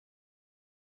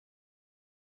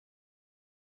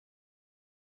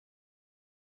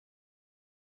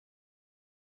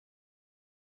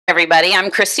Everybody, I'm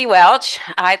Christy Welch.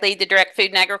 I lead the Direct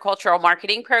Food and Agricultural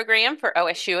Marketing Program for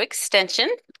OSU Extension,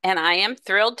 and I am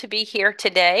thrilled to be here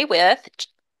today with.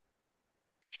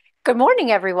 Good morning,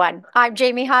 everyone. I'm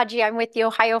Jamie Haji. I'm with the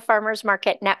Ohio Farmers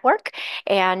Market Network,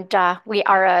 and we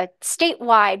are a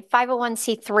statewide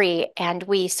 501c3, and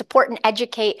we support and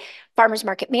educate farmers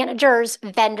market managers,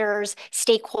 vendors,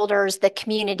 stakeholders, the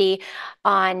community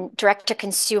on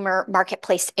direct-to-consumer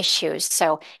marketplace issues.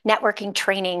 So networking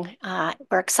training,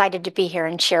 we're excited to be here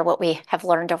and share what we have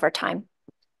learned over time.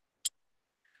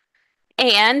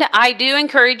 And I do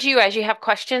encourage you, as you have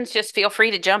questions, just feel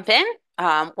free to jump in.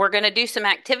 We're going to do some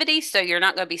activities, so you're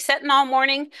not going to be sitting all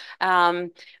morning.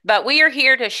 But we are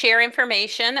here to share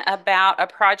information about a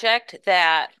project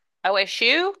that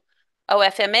OSU,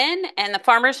 OFMN, and the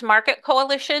Farmers Market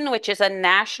Coalition, which is a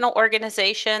national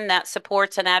organization that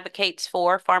supports and advocates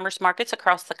for farmers markets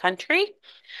across the country.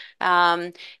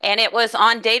 And it was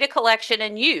on data collection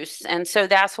and use. And so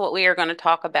that's what we are going to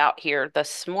talk about here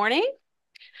this morning.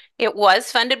 It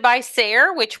was funded by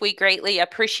SARE, which we greatly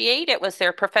appreciate. It was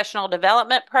their professional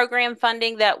development program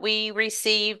funding that we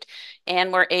received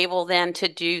and were able then to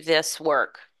do this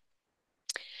work.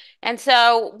 And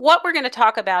so what we're going to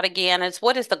talk about again is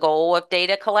what is the goal of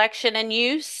data collection and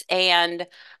use? And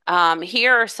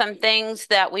here are some things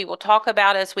that we will talk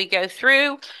about as we go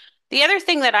through. The other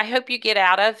thing that I hope you get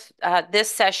out of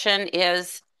this session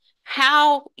is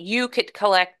how you could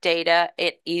collect data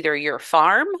at either your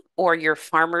farm or your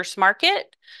farmer's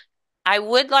market. I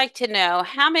would like to know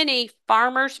how many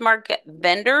farmers market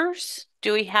vendors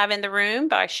do we have in the room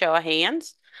by show of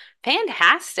hands?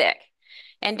 Fantastic.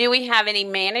 And do we have any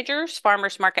managers,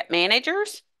 farmers market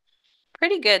managers?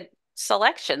 Pretty good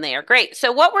selection there. Great.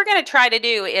 So what we're going to try to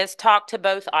do is talk to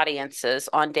both audiences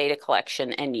on data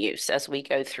collection and use as we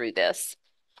go through this.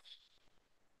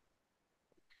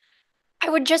 I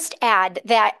would just add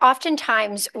that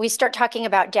oftentimes we start talking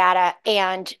about data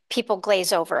and people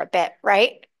glaze over a bit,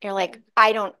 right? You're like,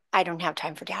 I don't have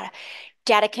time for data.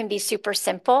 Data can be super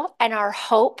simple, and our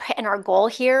hope and our goal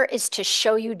here is to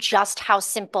show you just how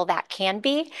simple that can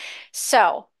be.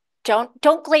 So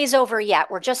don't glaze over yet.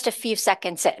 We're just a few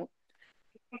seconds in.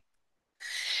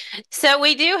 So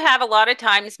we do have a lot of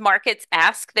times markets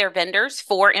ask their vendors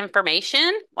for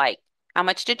information like how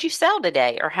much did you sell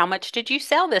today or how much did you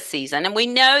sell this season? And we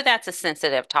know that's a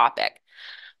sensitive topic.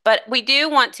 But we do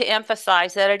want to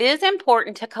emphasize that it is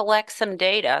important to collect some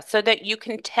data so that you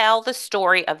can tell the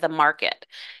story of the market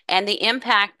and the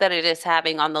impact that it is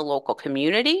having on the local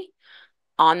community,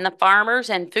 on the farmers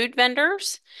and food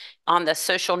vendors, on the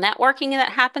social networking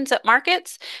that happens at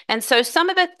markets. And so some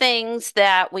of the things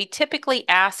that we typically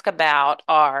ask about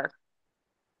are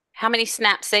how many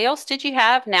SNAP sales did you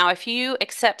have? Now, if you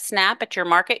accept SNAP at your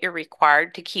market, you're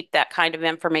required to keep that kind of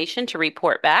information to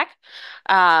report back.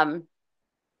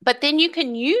 But then you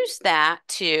can use that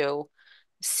to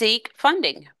seek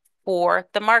funding for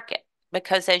the market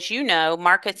because, as you know,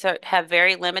 markets have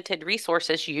very limited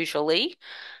resources usually.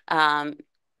 And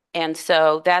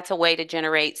so that's a way to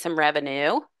generate some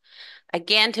revenue.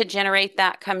 Again, to generate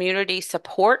that community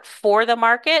support for the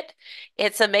market.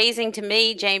 It's amazing to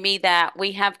me, Jamie, that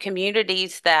we have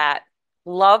communities that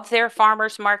love their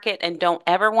farmers market and don't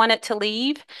ever want it to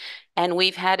leave. And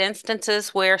we've had instances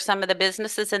where some of the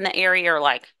businesses in the area are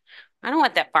like, I don't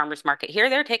want that farmers market here.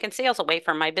 They're taking sales away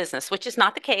from my business, which is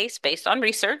not the case based on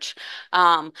research.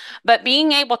 But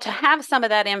being able to have some of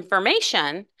that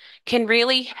information can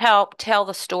really help tell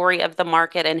the story of the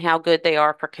market and how good they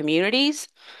are for communities.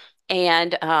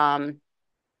 And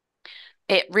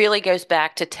it really goes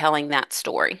back to telling that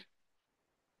story.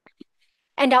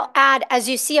 And I'll add, as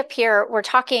you see up here,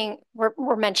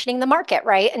 we're mentioning the market,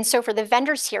 right? And so for the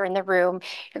vendors here in the room,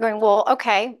 you're going, well,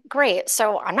 okay, great.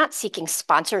 So I'm not seeking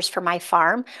sponsors for my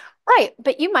farm, right?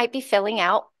 But you might be filling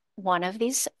out one of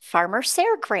these farmer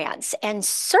SARE grants. And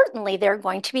certainly they're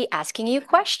going to be asking you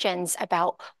questions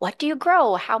about what do you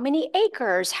grow? How many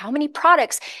acres? How many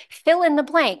products? Fill in the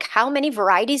blank. How many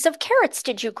varieties of carrots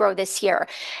did you grow this year?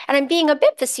 And I'm being a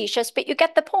bit facetious, but you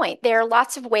get the point. There are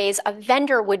lots of ways a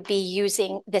vendor would be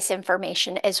using this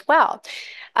information as well.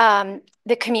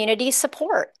 The community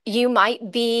support. You might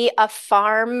be a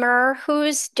farmer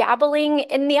who's dabbling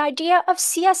in the idea of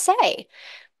CSA.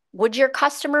 Would your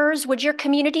customers, would your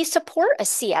community support a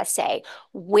CSA?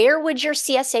 Where would your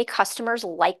CSA customers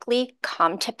likely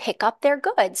come to pick up their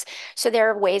goods? So there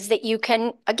are ways that you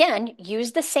can, again,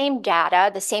 use the same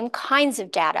data, the same kinds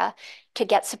of data to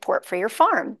get support for your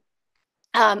farm.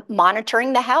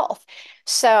 Monitoring the health.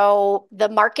 So the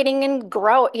marketing and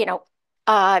grow,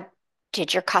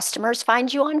 Did your customers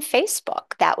find you on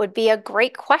Facebook? That would be a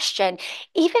great question.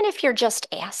 Even if you're just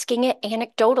asking it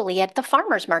anecdotally at the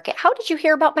farmer's market, how did you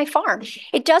hear about my farm?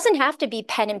 It doesn't have to be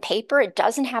pen and paper. It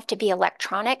doesn't have to be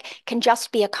electronic. It can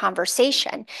just be a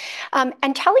conversation.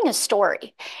 And telling a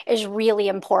story is really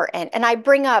important. And I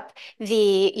bring up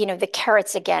the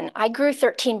carrots again. I grew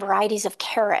 13 varieties of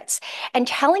carrots, and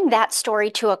telling that story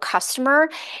to a customer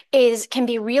can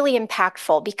be really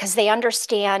impactful because they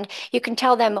understand. You can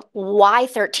tell them why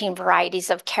 13 varieties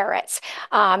of carrots.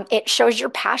 It shows your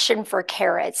passion for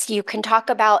carrots. You can talk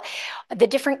about the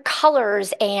different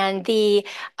colors and the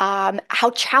how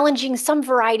challenging some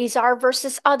varieties are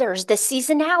versus others, the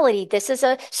seasonality. This is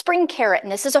a spring carrot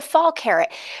and this is a fall carrot.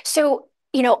 So,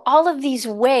 all of these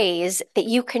ways that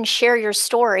you can share your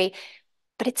story,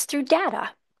 but it's through data.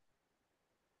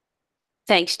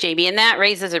 Thanks, Jamie. And that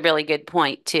raises a really good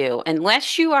point, too.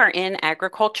 Unless you are in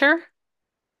agriculture,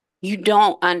 you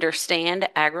don't understand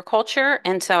agriculture.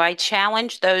 And so I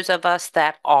challenge those of us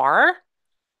that are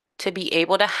to be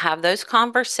able to have those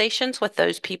conversations with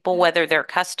those people, whether they're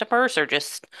customers or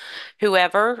just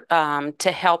whoever,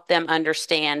 to help them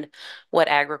understand what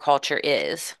agriculture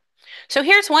is. So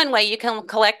here's one way you can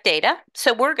collect data.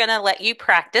 So we're going to let you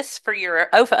practice for your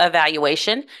OFA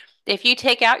evaluation. If you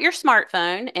take out your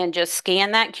smartphone and just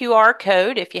scan that QR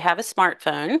code if you have a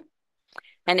smartphone,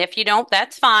 and if you don't,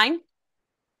 that's fine.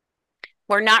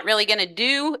 We're not really going to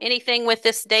do anything with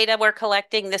this data we're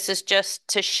collecting. This is just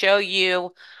to show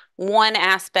you one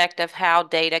aspect of how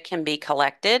data can be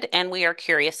collected, and we are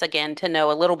curious again to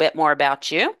know a little bit more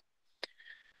about you.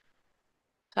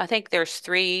 So I think there's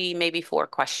 3, maybe 4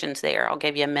 questions there. I'll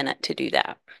give you a minute to do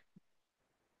that.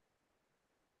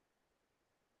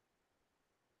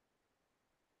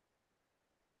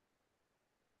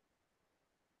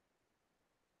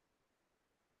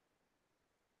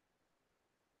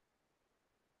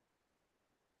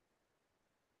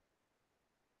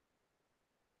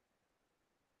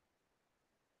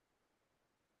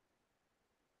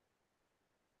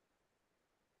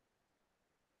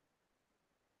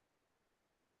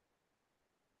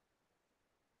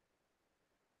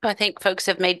 I think folks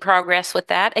have made progress with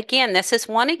that. Again, this is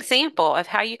one example of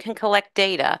how you can collect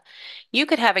data. You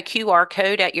could have a QR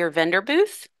code at your vendor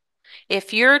booth.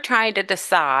 If you're trying to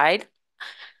decide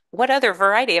what other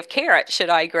variety of carrot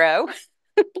should I grow,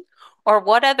 or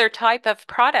what other type of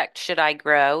product should I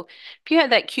grow? If you have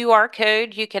that QR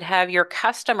code, you could have your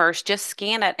customers just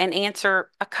scan it and answer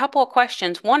a couple of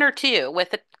questions, 1 or 2,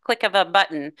 with a click of a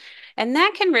button. And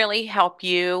that can really help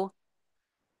you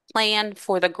plan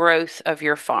for the growth of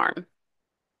your farm.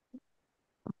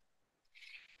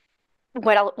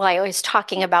 While I was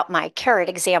talking about my carrot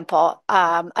example,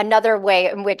 another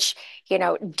way in which,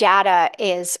 data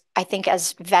is, I think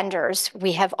as vendors,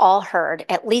 we have all heard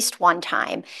at least one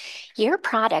time, your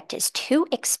product is too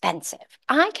expensive.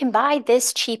 I can buy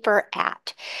this cheaper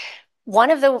at.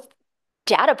 One of the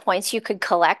data points you could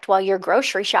collect while you're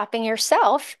grocery shopping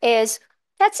yourself is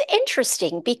that's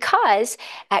interesting because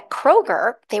at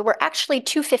Kroger, they were actually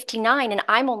 $2.59 and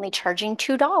I'm only charging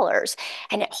 $2.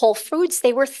 And at Whole Foods,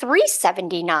 they were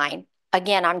 $3.79.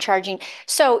 Again, I'm charging.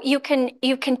 So you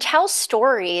can tell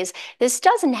stories. This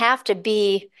doesn't have to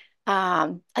be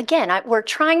again, we're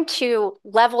trying to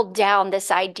level down this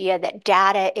idea that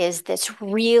data is this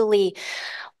really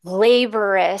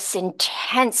laborious,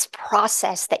 intense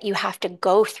process that you have to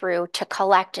go through to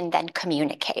collect and then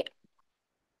communicate.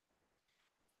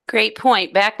 Great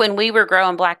point. Back when we were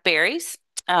growing blackberries,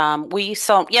 we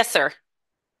sold, yes, sir.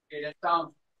 Okay,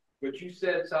 what you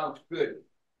said sounds good.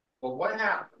 But what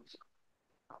happens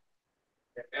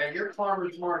at your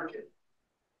farmer's market?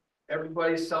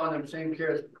 Everybody's selling them same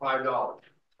carrots for $5.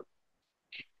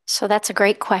 So that's a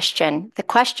great question. The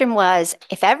question was,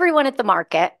 if everyone at the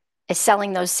market is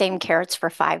selling those same carrots for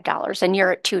 $5 and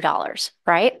you're at $2,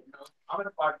 right? I'm at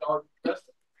 $5.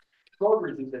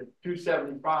 Kroger's is at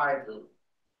 $2.75.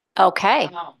 Okay.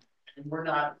 And we're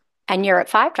not. And you're at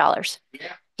 $5.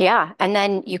 Yeah. Yeah. And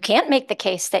then you can't make the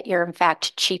case that you're in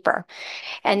fact cheaper.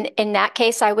 And in that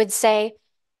case, I would say,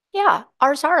 yeah,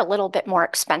 ours are a little bit more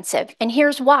expensive. And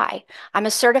here's why. I'm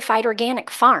a certified organic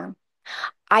farm.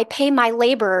 I pay my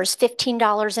laborers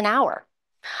 $15 an hour.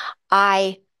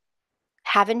 I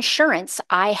have insurance.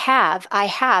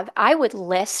 I would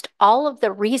list all of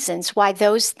the reasons why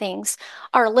those things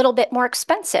are a little bit more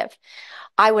expensive.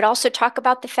 I would also talk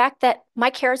about the fact that my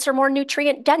carrots are more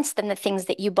nutrient dense than the things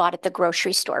that you bought at the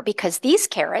grocery store because these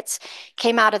carrots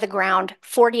came out of the ground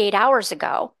 48 hours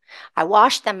ago. I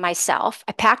washed them myself,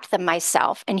 I packed them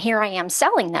myself, and here I am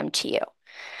selling them to you.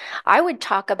 I would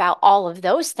talk about all of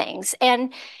those things.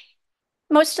 And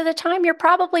most of the time you're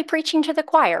probably preaching to the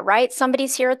choir, right?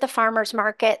 Somebody's here at the farmer's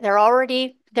market. They're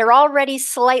already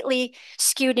slightly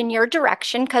skewed in your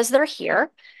direction because they're here.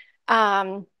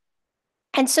 Um,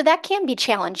 and so that can be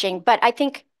challenging, but I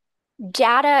think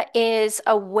data is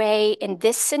a way in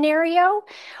this scenario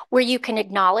where you can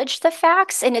acknowledge the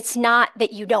facts, and it's not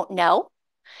that you don't know,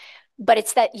 but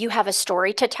it's that you have a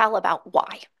story to tell about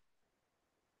why.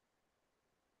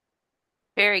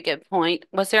 Very good point.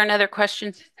 Was there another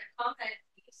question? Just a comment,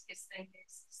 the easiest thing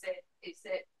is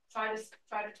that try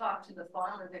to talk to the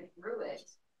farmer that grew it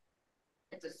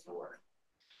at the store.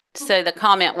 So the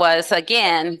comment was,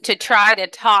 again, to try to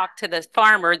talk to the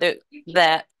farmer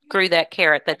that grew that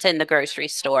carrot that's in the grocery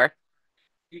store.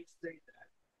 You say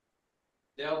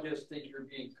that, they'll just think you're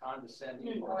being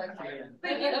condescending.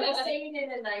 But you can say it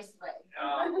in a nice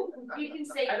way. You can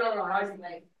say it I don't know how in a you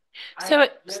nice way. So you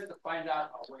have to find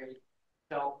out a way to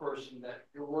tell a person that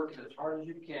you're working as hard as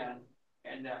you can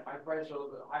and that my price is a little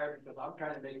bit higher because I'm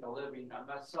trying to make a living. I'm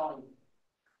not selling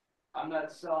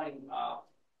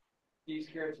these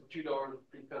carrots at $2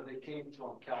 because they came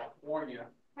from California.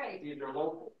 Right. These are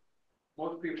local.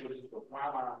 Most people just go,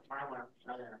 wow.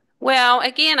 Well,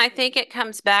 again, I think it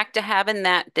comes back to having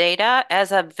that data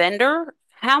as a vendor.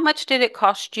 How much did it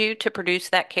cost you to produce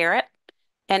that carrot?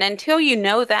 And until you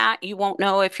know that, you won't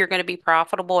know if you're going to be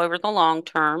profitable over the long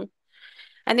term.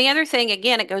 And the other thing,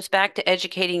 again, it goes back to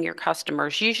educating your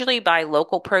customers. Usually buy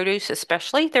local produce,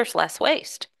 especially, there's less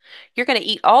waste. You're going to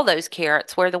eat all those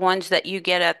carrots, where the ones that you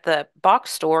get at the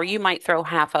box store, you might throw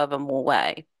half of them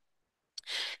away.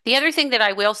 The other thing that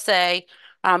I will say,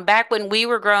 back when we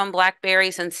were growing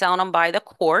blackberries and selling them by the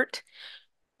quart,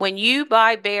 when you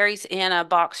buy berries in a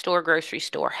box store, grocery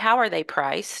store, how are they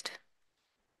priced?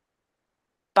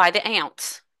 By the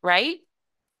ounce, right?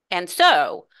 And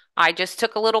so I just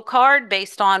took a little card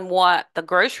based on what the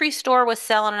grocery store was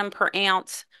selling them per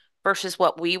ounce versus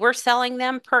what we were selling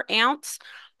them per ounce.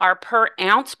 Our per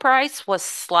ounce price was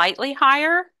slightly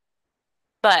higher,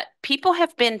 but people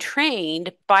have been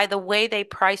trained by the way they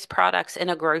price products in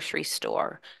a grocery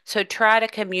store. So try to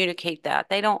communicate that.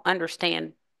 They don't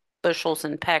understand bushels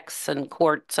and pecks and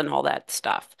quarts and all that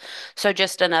stuff. So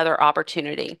just another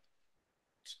opportunity.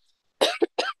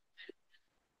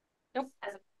 Nope.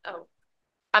 Oh.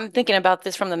 I'm thinking about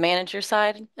this from the manager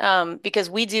side, because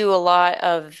we do a lot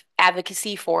of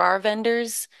advocacy for our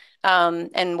vendors.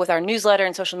 And with our newsletter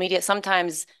and social media,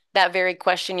 sometimes that very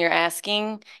question you're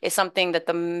asking is something that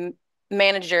the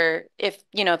manager, if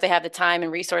if they have the time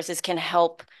and resources, can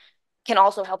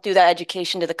also help do that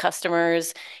education to the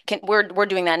customers. We're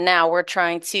doing that now. We're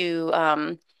trying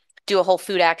to do a whole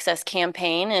food access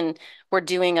campaign, and we're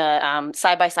doing a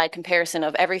side-by-side comparison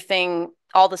of everything,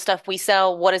 all the stuff we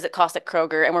sell, what does it cost at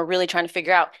Kroger? And we're really trying to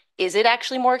figure out, is it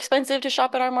actually more expensive to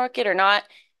shop at our market or not?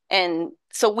 And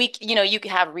so you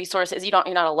can have resources. You're not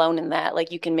alone in that.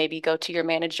 Like, you can maybe go to your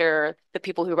manager or the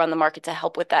people who run the market to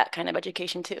help with that kind of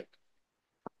education too.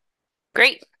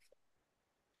 Great.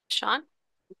 Sean?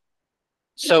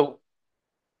 So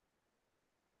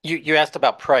you asked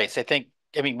about price. I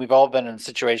mean, we've all been in a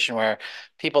situation where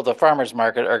people at the farmers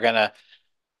market are gonna,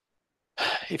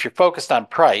 if you're focused on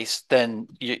price, then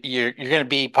you're going to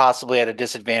be possibly at a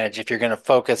disadvantage if you're going to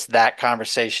focus that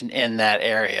conversation in that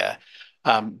area.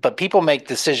 But people make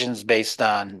decisions based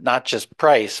on not just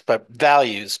price, but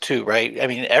values too, right? I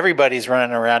mean, everybody's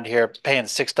running around here paying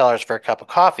 $6 for a cup of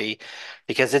coffee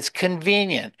because it's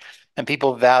convenient and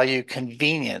people value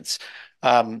convenience.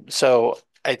 So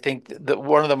I think that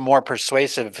one of the more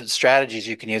persuasive strategies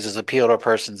you can use is appeal to a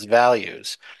person's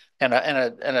values. And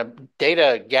a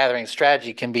data gathering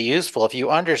strategy can be useful if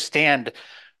you understand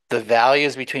the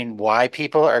values between why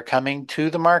people are coming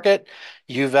to the market.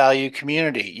 You value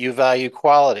community, you value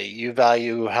quality, you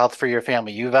value health for your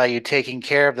family, you value taking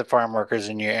care of the farm workers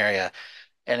in your area.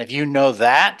 And if you know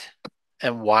that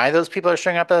and why those people are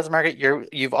showing up at this market,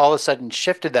 you've all of a sudden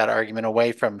shifted that argument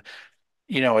away from,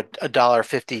 a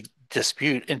 $1.50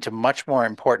 dispute into much more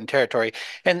important territory.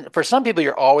 And for some people,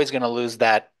 you're always going to lose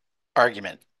that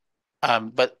argument.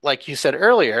 But like you said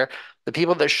earlier, the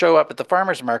people that show up at the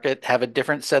farmers market have a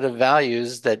different set of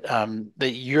values that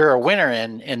you're a winner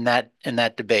in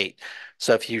that debate.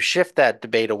 So if you shift that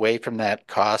debate away from that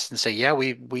cost and say, yeah,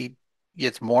 we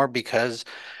it's more because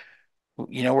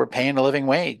we're paying a living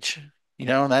wage.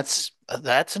 That's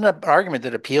an argument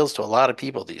that appeals to a lot of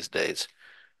people these days.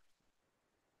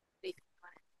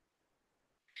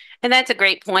 And that's a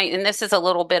great point. And this is a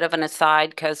little bit of an aside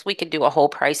because we could do a whole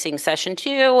pricing session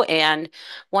too. And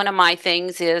one of my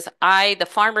things is the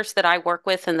farmers that I work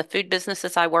with and the food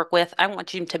businesses I work with, I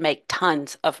want you to make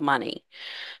tons of money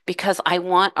because I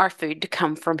want our food to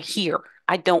come from here.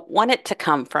 I don't want it to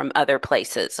come from other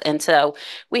places. And so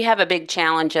we have a big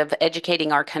challenge of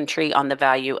educating our country on the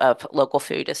value of local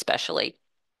food, especially.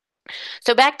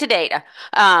 So back to data.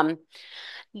 Um,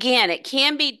 Again, it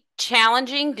can be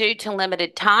challenging due to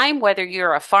limited time, whether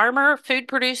you're a farmer, food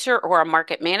producer, or a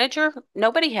market manager.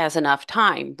 Nobody has enough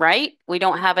time, right? We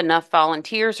don't have enough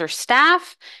volunteers or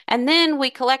staff. And then we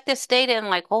collect this data and,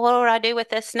 like, well, what do I do with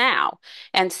this now?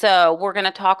 And so we're going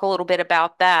to talk a little bit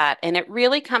about that. And it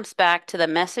really comes back to the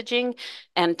messaging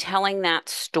and telling that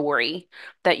story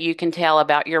that you can tell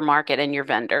about your market and your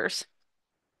vendors.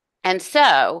 And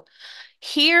so,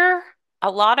 here, a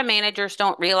lot of managers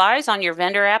don't realize on your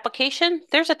vendor application,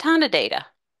 there's a ton of data,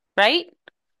 right?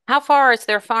 How far is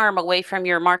their farm away from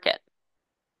your market?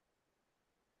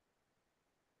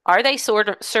 Are they sort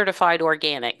of certified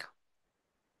organic?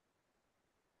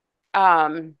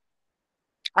 Um,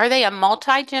 are they a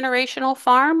multi-generational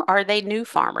farm? Are they new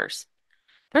farmers?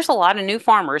 There's a lot of new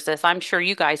farmers, as I'm sure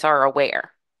you guys are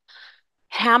aware.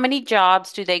 How many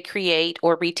jobs do they create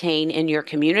or retain in your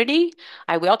community?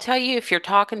 I will tell you, if you're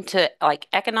talking to like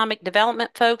economic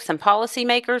development folks and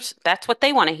policymakers, that's what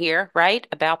they want to hear, right?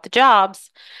 About the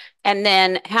jobs. And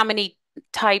then how many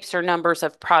types or numbers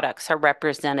of products are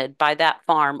represented by that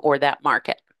farm or that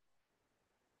market?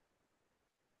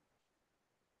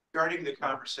 Regarding the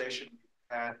conversation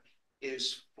we had,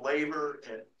 is flavor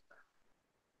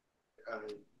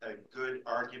a good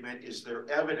argument? Is there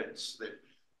evidence that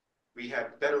we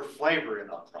have better flavor in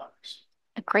our products?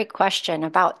 A great question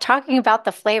about talking about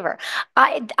the flavor.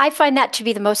 I find that to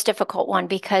be the most difficult one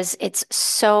because it's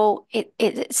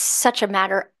such a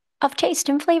matter of taste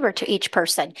and flavor to each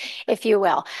person, if you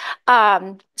will.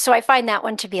 So I find that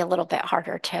one to be a little bit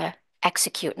harder to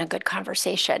execute in a good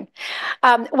conversation.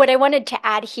 What I wanted to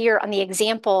add here on the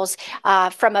examples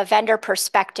from a vendor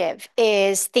perspective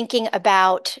is thinking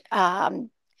about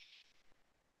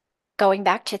going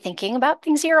back to thinking about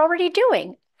things you're already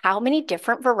doing. How many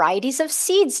different varieties of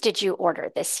seeds did you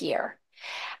order this year?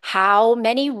 How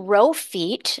many row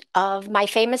feet of my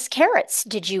famous carrots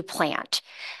did you plant?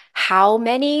 How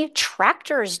many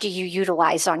tractors do you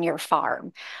utilize on your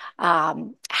farm?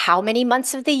 How many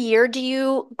months of the year do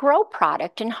you grow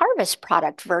product and harvest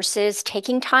product versus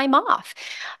taking time off?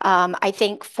 I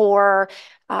think for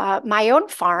my own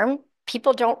farm,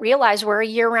 people don't realize we're a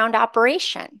year-round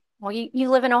operation. Well, you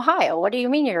live in Ohio. What do you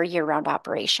mean you're a year-round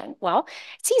operation? Well,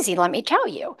 it's easy, let me tell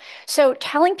you. So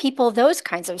telling people those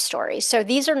kinds of stories. So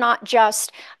these are not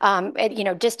just,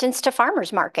 distance to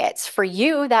farmers markets. For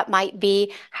you, that might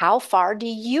be how far do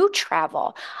you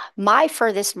travel? My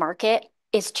furthest market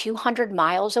is 200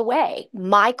 miles away.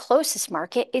 My closest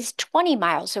market is 20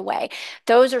 miles away.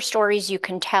 Those are stories you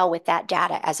can tell with that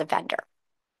data as a vendor.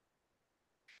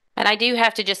 And I do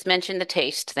have to just mention the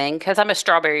taste thing because I'm a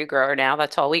strawberry grower now.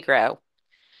 That's all we grow.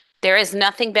 There is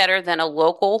nothing better than a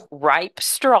local ripe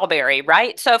strawberry,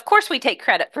 right? So, of course, we take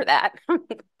credit for that,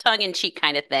 tongue in cheek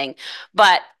kind of thing.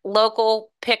 But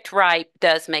local picked ripe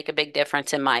does make a big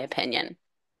difference, in my opinion.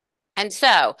 And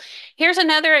so, here's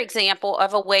another example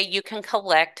of a way you can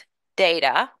collect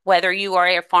data, whether you are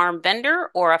a farm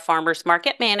vendor or a farmer's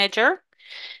market manager.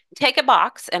 Take a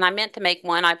box, and I meant to make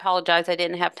one. I apologize, I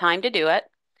didn't have time to do it.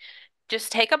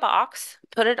 Just take a box,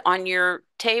 put it on your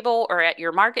table or at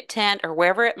your market tent or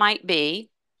wherever it might be,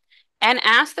 and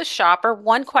ask the shopper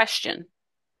one question.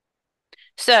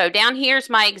 So down here's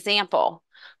my example.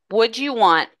 Would you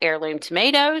want heirloom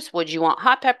tomatoes? Would you want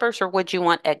hot peppers? Or would you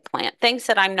want eggplant? Things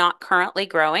that I'm not currently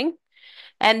growing.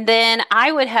 And then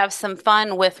I would have some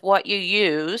fun with what you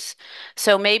use.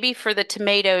 So maybe for the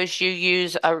tomatoes, you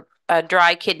use a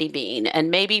dry kidney bean. And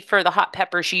maybe for the hot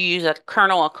peppers, you use a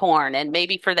kernel of corn. And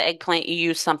maybe for the eggplant, you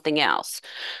use something else.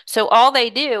 So all they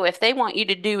do, if they want you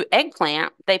to do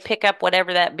eggplant, they pick up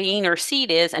whatever that bean or seed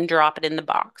is and drop it in the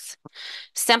box.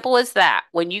 Simple as that.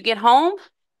 When you get home,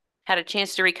 had a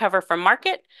chance to recover from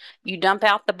market, you dump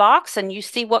out the box and you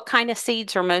see what kind of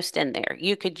seeds are most in there.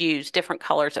 You could use different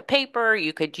colors of paper,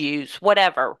 you could use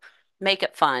whatever, make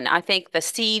it fun. I think the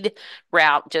seed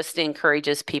route just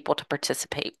encourages people to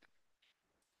participate.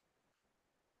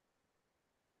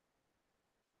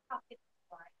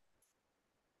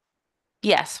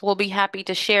 Yes, we'll be happy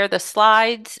to share the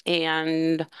slides.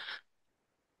 And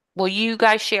will you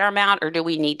guys share them out or do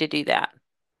we need to do that?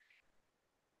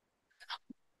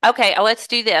 Okay, let's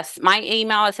do this. My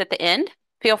email is at the end.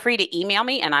 Feel free to email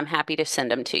me and I'm happy to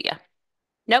send them to you.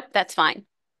 Nope, that's fine.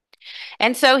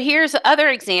 And so here's other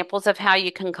examples of how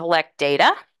you can collect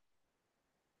data.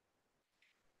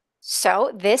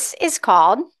 So this is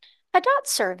called a dot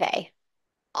survey,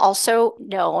 also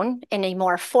known in a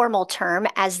more formal term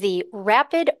as the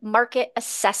rapid market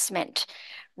assessment.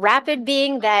 Rapid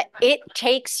being that it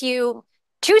takes you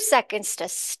 2 seconds to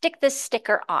stick this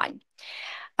sticker on.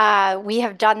 We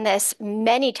have done this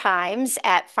many times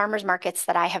at farmers markets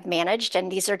that I have managed,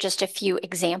 and these are just a few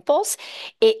examples.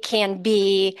 It can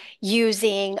be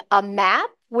using a map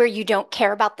where you don't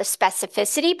care about the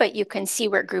specificity, but you can see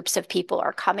where groups of people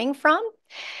are coming from.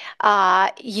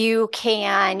 You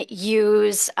can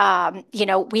use,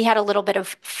 we had a little bit of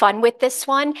fun with this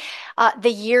one. The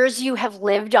years you have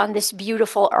lived on this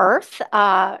beautiful earth.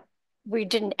 We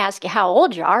didn't ask you how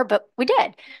old you are, but we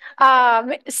did.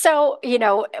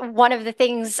 One of the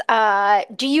things,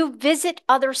 do you visit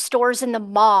other stores in the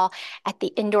mall at the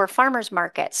indoor farmers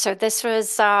market? So this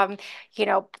was,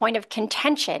 point of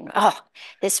contention. Oh,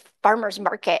 this farmers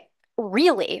market,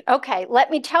 really? Okay, let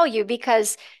me tell you,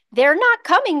 because they're not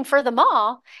coming for the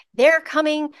mall. They're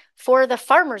coming for the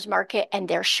farmers market and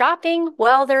they're shopping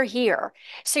while they're here.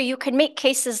 So you could make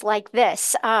cases like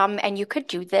this, and you could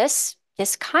do this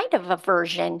kind of a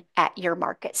version at your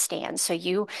market stand. So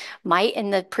you might, in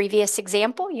the previous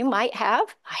example, you might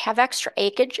have, I have extra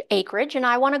acreage and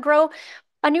I want to grow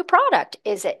a new product.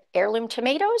 Is it heirloom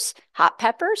tomatoes, hot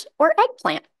peppers, or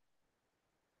eggplant?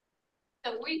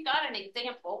 So we've got an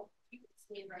example. You can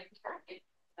see it right here.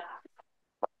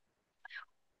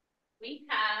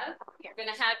 We're going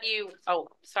to have you,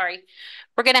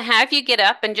 we're going to have you get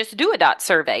up and just do a dot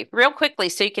survey real quickly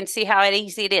so you can see how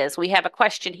easy it is. We have a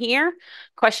question here,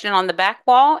 question on the back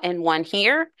wall, and one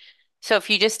here. So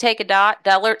if you just take a dot,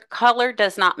 color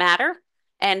does not matter,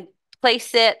 and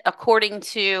place it according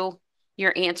to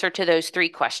your answer to those 3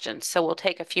 questions. So we'll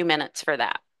take a few minutes for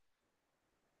that.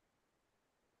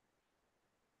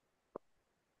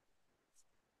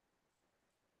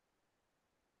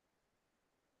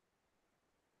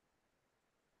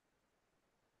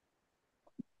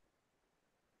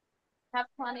 Have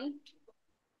plenty.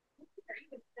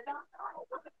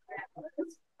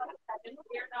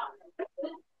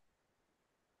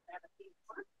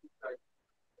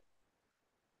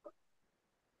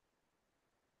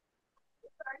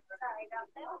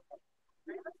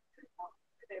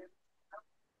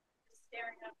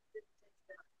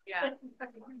 Yeah.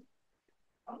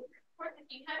 Of course, if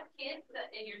you have kids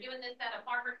and you're doing this at a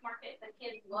farmer's market, the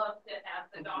kids love to have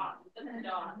the dog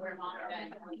where mom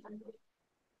and dad.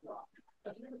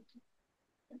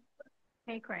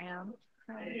 Hey, Graham.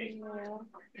 Hey.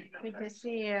 Good to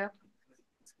see you.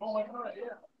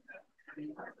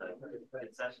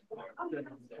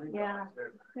 Yeah.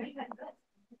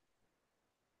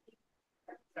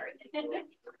 Sorry.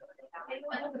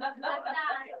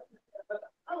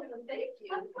 Oh, thank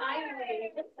you.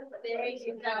 Thank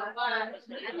you so much.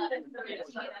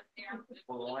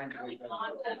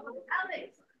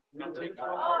 Alex. You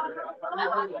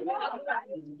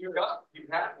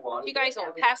guys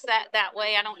will pass that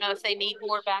way. I don't know if they need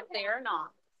more back there or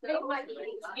not. I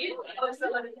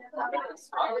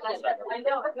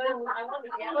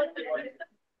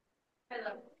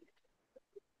know.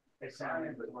 They sound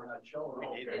good, but we're not sure.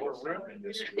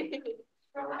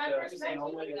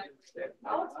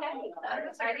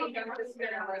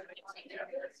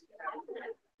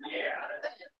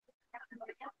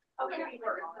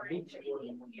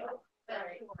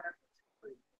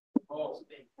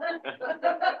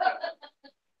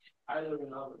 I live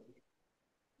in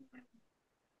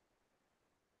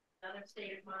another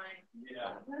state of mind.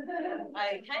 Yeah.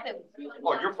 I kind of.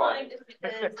 Oh, you're fine.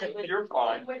 You're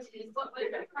fine. Which is what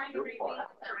we're trying to read. Are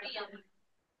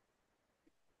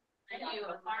you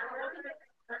a farmer?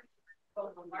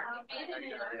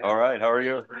 All right, how are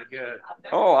you? pretty good.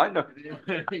 Oh, I know.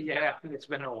 Yeah, it's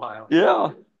been a while. Yeah.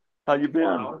 How you been?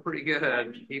 Wow, pretty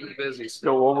good. Keeping busy.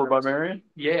 Still over by Marion?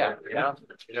 Yeah.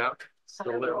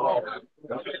 Still there. Well.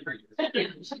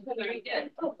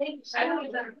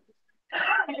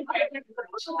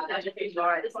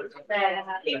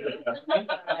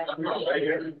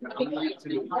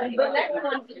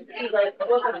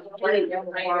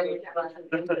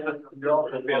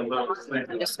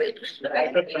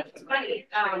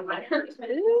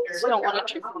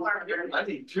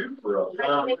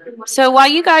 So while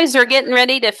you guys are getting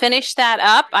ready to finish that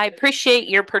up, I appreciate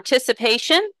your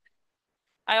participation.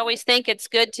 I always think it's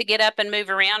good to get up and move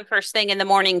around first thing in the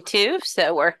morning too.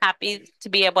 So we're happy to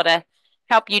be able to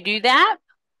help you do that.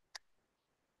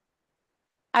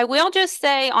 I will just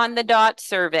say on the DOT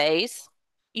surveys,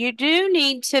 you do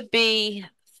need to be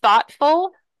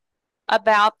thoughtful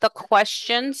about the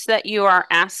questions that you are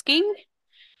asking.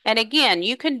 And again,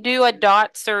 you can do a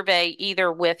DOT survey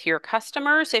either with your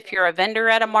customers if you're a vendor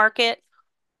at a market,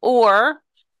 or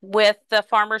with the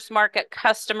farmers market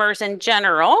customers in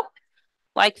general,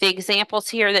 like the examples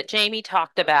here that Jamie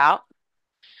talked about.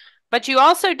 But you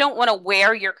also don't want to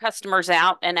wear your customers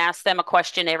out and ask them a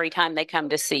question every time they come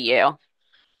to see you.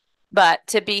 But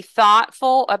to be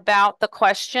thoughtful about the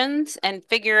questions and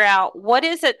figure out what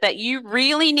is it that you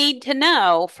really need to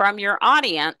know from your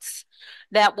audience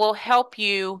that will help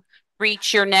you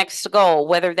reach your next goal,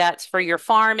 whether that's for your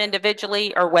farm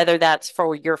individually or whether that's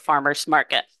for your farmer's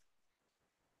market.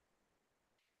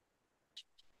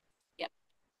 Yep.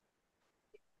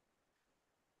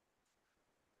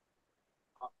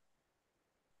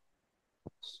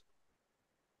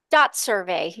 Dot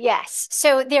survey, yes.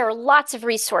 So there are lots of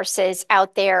resources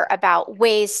out there about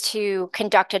ways to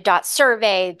conduct a dot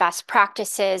survey, best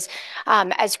practices.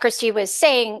 As Christy was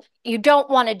saying, you don't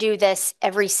want to do this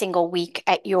every single week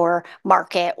at your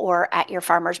market or at your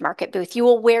farmer's market booth. You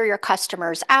will wear your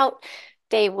customers out.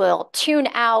 They will tune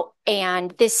out,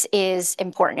 and this is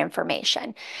important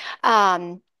information.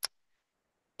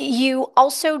 You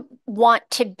also want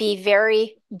to be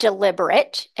very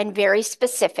deliberate and very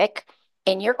specific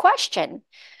in your question.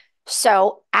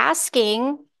 So,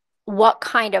 asking what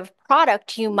kind of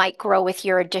product you might grow with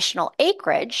your additional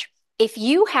acreage, if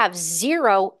you have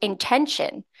zero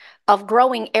intention of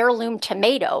growing heirloom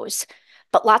tomatoes,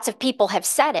 but lots of people have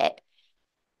said it,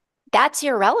 that's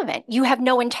irrelevant. You have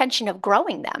no intention of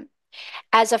growing them.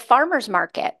 As a farmer's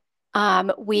market,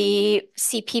 we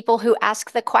see people who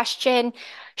ask the question,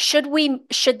 should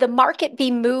the market be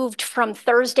moved from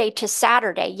Thursday to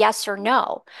Saturday? Yes or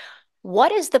no?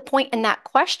 What is the point in that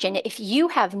question if you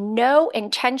have no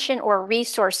intention or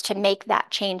resource to make that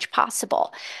change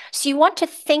possible? So you want to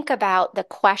think about the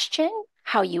question,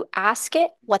 how you ask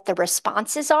it, what the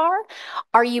responses are.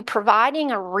 Are you providing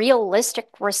a realistic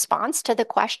response to the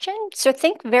question? So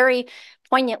think very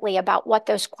poignantly about what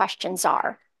those questions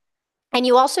are. And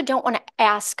you also don't want to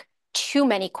ask too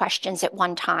many questions at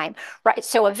one time, right?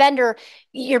 So a vendor,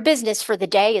 your business for the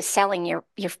day is selling your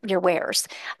wares.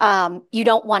 You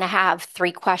don't want to have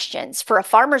 3 questions. For a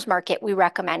farmer's market, we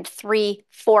recommend 3,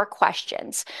 4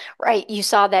 questions, right? You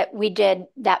saw that we did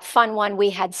that fun one. We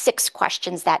had 6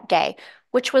 questions that day,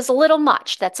 which was a little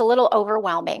much. That's a little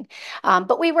overwhelming.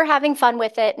 But we were having fun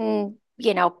with it, and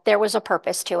there was a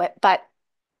purpose to it. But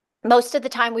most of the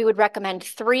time, we would recommend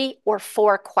 3 or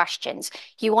 4 questions.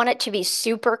 You want it to be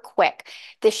super quick.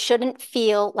 This shouldn't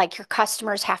feel like your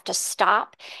customers have to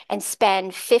stop and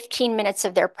spend 15 minutes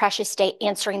of their precious day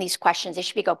answering these questions. They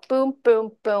should be boom,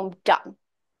 boom, boom, done.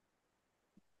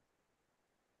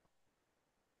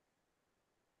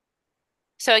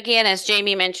 So again, as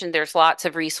Jamie mentioned, there's lots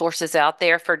of resources out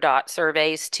there for dot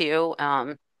surveys too.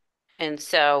 And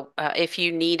so if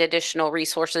you need additional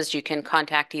resources, you can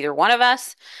contact either one of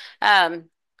us.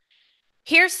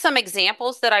 Here's some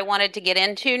examples that I wanted to get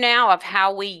into now of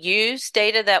how we use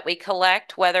data that we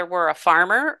collect, whether we're a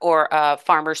farmer or a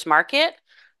farmer's market.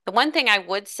 The one thing I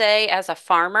would say as a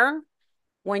farmer,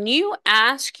 when you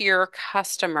ask your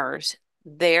customers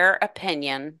their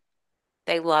opinion,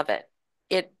 they love it.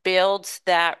 It builds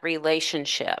that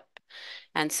relationship.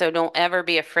 And so don't ever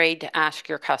be afraid to ask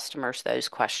your customers those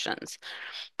questions.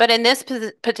 But in this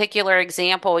particular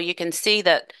example, you can see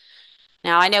that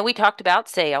now I know we talked about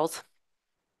sales.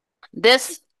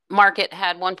 This market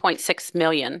had 1.6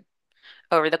 million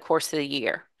over the course of the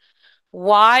year.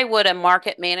 Why would a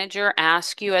market manager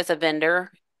ask you as a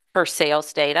vendor for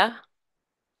sales data?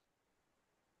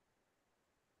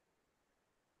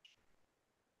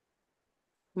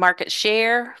 Market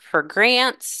share, for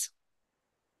grants,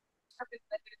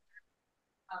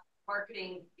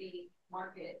 Marketing the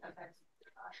market effectively.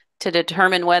 to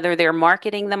determine whether they're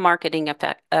marketing the marketing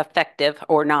effective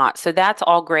or not. So that's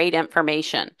all great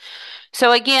information.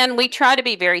 So again, we try to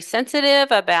be very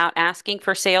sensitive about asking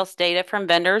for sales data from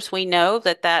vendors. We know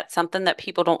that that's something that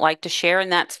people don't like to share,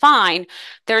 and that's fine.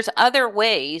 There's other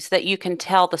ways that you can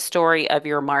tell the story of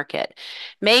your market.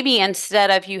 Maybe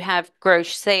instead of you have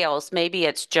gross sales, maybe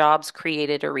it's jobs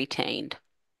created or retained.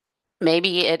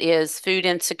 Maybe it is food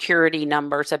insecurity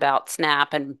numbers about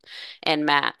SNAP and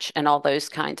match and all those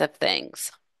kinds of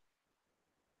things.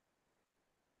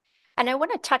 And I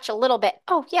want to touch a little bit.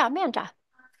 Oh, yeah, Amanda.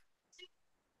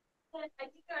 I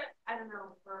think I don't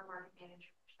know for a market manager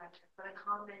perspective, but a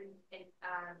common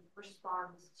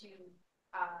response to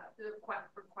the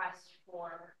request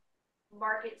for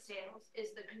market sales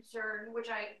is the concern, which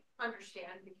I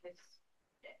understand because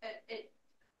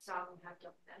some have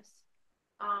done this.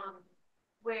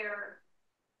 Where,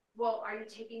 well, are you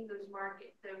taking those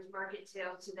market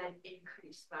sales to then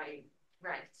increase my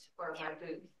rent or my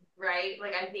booth, right?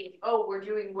 Like I think, oh, we're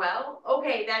doing well.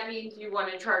 Okay, that means you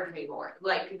want to charge me more.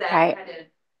 Like that Right. kind of,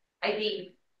 I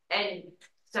think, and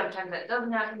sometimes that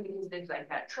doesn't happen because there's like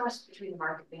that trust between the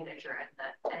market manager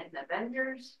and the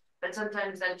vendors. but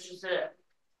sometimes that's just a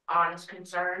honest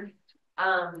concern.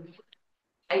 I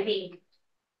think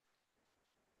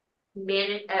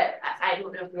I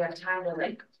don't know if we have time to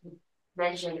like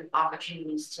mention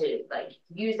opportunities to like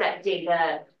use that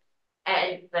data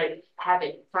and like have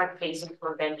it front facing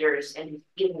for vendors and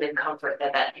give them comfort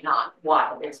that that's not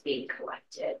why it's being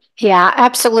collected. Yeah,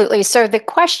 absolutely. So the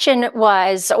question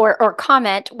was, or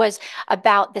comment was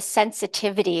about the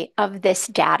sensitivity of this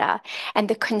data and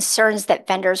the concerns that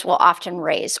vendors will often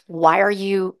raise. Why are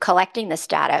you collecting this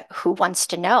data? Who wants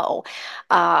to know?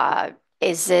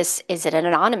 Is it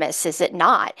anonymous? Is it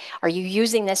not? Are you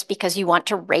using this because you want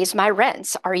to raise my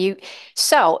rents?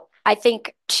 So I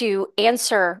think to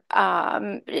answer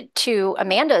to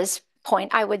Amanda's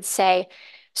point, I would say,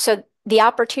 so the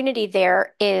opportunity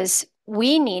there is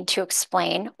we need to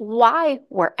explain why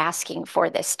we're asking for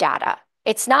this data.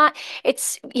 It's not, I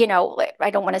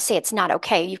don't want to say it's not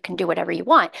okay. You can do whatever you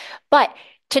want. But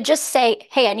to just say,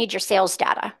 hey, I need your sales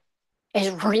data is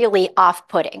really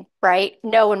off-putting, right?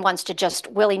 No one wants to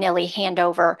just willy-nilly hand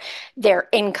over their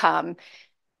income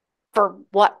for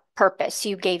what purpose?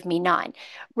 You gave me none.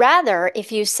 Rather,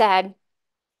 if you said,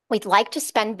 we'd like to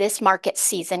spend this market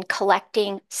season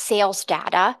collecting sales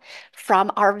data from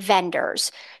our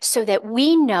vendors so that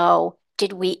we know,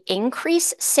 did we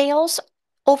increase sales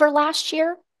over last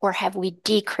year or have we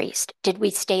decreased? Did we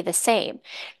stay the same?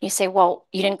 You say, well,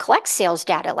 you didn't collect sales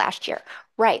data last year.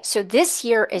 Right. So this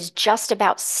year is just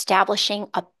about establishing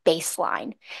a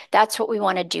baseline. That's what we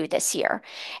want to do this year.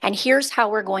 And here's how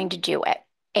we're going to do it.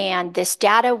 And this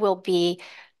data will be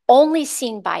only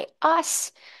seen by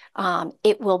us.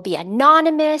 It will be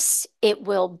anonymous. It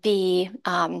will be,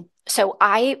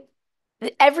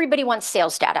 everybody wants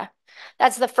sales data.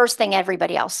 That's the first thing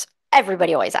everybody always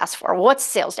asks for. What's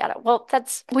sales data? Well,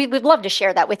 we would love to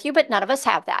share that with you, but none of us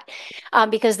have that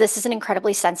because this is an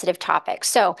incredibly sensitive topic.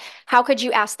 So how could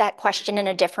you ask that question in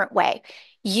a different way?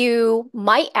 You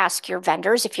might ask your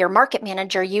vendors, if you're a market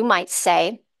manager, you might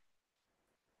say,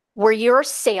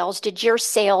 did your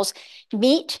sales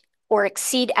meet or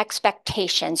exceed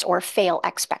expectations or fail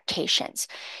expectations?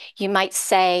 You might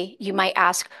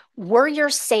ask, were your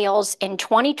sales in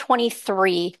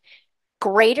 2023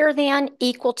 greater than,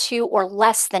 equal to, or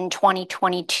less than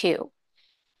 2022?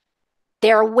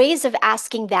 There are ways of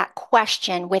asking that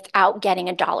question without getting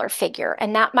a dollar figure,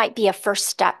 and that might be a first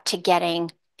step to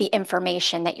getting the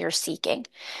information that you're seeking.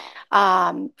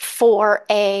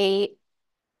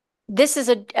 This is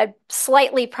a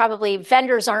slightly, probably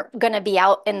vendors aren't going to be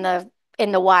out in the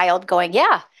wild going,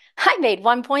 yeah, I made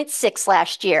 1.6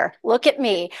 last year. Look at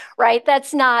me, right?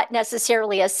 That's not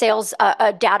necessarily a sales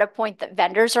a data point that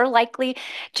vendors are likely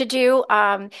to do.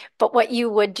 But what you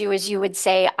would do is you would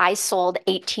say, I sold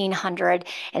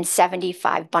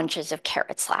 1,875 bunches of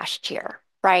carrots last year,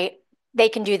 right? They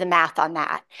can do the math on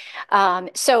that.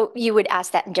 So you would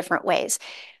ask that in different ways.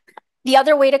 The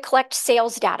other way to collect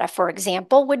sales data, for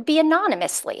example, would be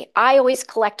anonymously. I always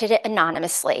collected it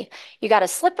anonymously. You got a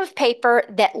slip of paper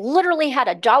that literally had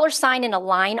a dollar sign and a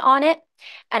line on it,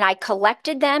 and I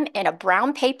collected them in a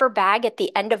brown paper bag at the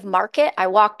end of market. I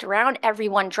walked around,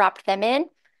 everyone dropped them in.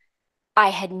 I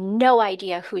had no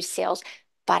idea whose sales,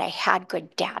 but I had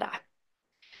good data.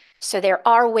 So there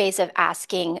are ways of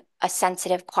asking a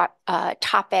sensitive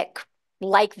topic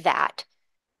like that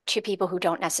to people who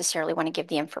don't necessarily want to give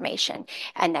the information.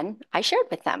 And then I shared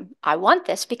with them, I want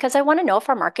this because I want to know if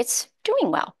our market's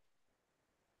doing well.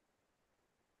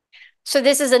 So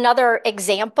this is another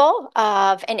example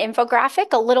of an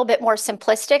infographic, a little bit more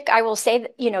simplistic. I will say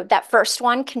that, that first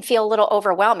one can feel a little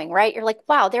overwhelming, right? You're like,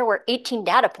 wow, there were 18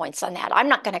 data points on that. I'm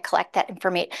not going to collect that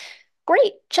information.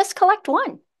 Great, just collect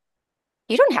one.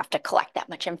 You don't have to collect that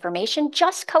much information.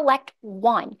 Just collect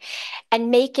one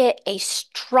and make it a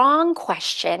strong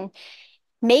question.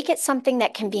 Make it something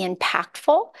that can be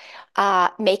impactful.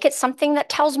 Make it something that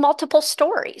tells multiple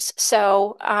stories.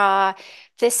 So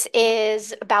this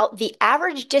is about the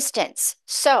average distance.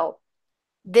 So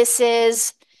this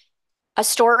is a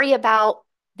story about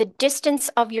the distance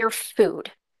of your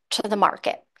food to the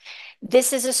market.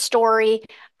 This is a story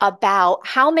about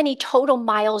how many total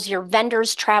miles your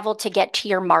vendors travel to get to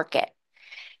your market.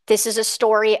 This is a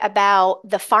story about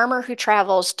the farmer who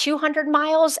travels 200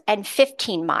 miles and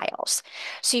 15 miles.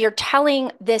 So you're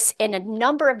telling this in a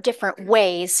number of different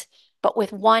ways, but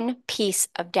with one piece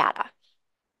of data.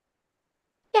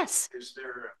 Yes. Is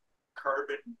there a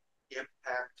carbon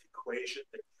impact equation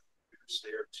that you use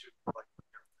there to, like,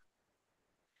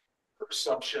 the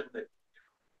assumption that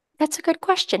That's a good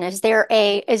question. Is there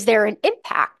an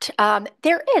impact?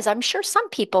 There is. I'm sure some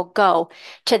people go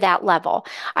to that level.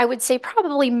 I would say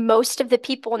probably most of the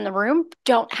people in the room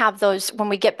don't have those, when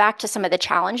we get back to some of the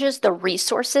challenges, the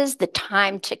resources, the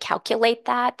time to calculate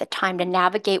that, the time to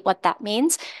navigate what that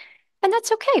means. And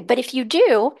that's okay. But if you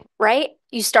do, right,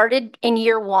 you started in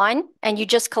year one and you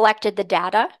just collected the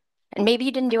data and maybe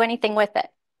you didn't do anything with it.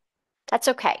 That's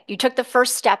okay. You took the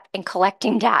first step in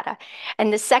collecting data.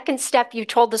 And the second step, you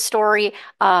told the story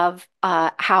of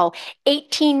how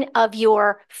 18 of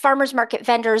your farmers market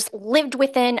vendors lived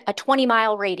within a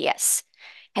 20-mile radius.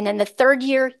 And then the third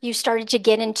year, you started to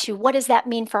get into what does that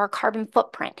mean for our carbon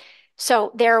footprint?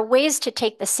 So there are ways to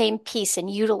take the same piece and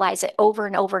utilize it over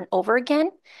and over and over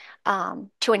again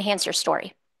to enhance your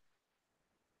story.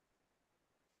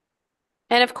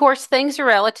 And of course, things are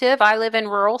relative. I live in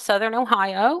rural Southern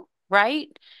Ohio, right?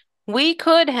 We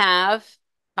could have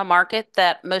a market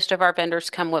that most of our vendors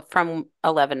come with from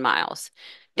 11 miles.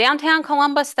 Downtown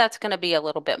Columbus, that's going to be a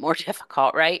little bit more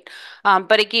difficult, right?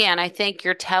 But again, I think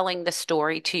you're telling the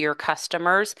story to your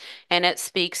customers and it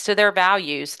speaks to their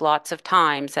values lots of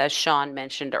times, as Sean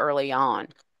mentioned early on.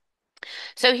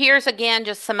 So here's again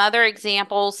just some other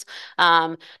examples.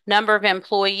 Number of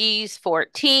employees,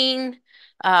 14.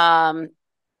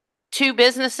 Two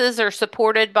businesses are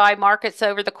supported by markets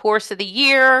over the course of the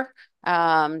year.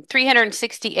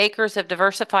 360 acres of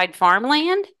diversified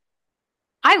farmland.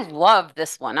 I love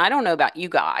this one. I don't know about you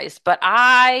guys, but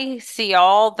I see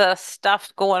all the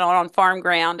stuff going on farm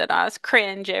ground and I just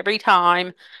cringe every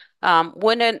time.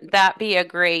 Wouldn't that be a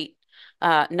great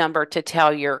number to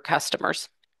tell your customers?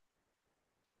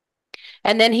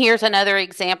 And then here's another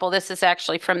example. This is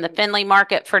actually from the Findlay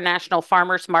Market for National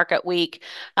Farmers Market Week.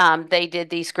 They did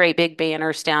these great big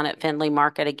banners down at Findlay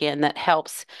Market again that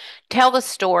helps tell the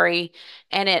story.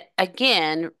 And it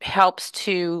again helps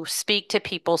to speak to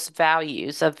people's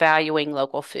values of valuing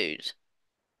local foods.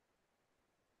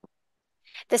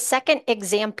 The second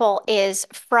example is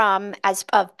from as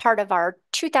of part of our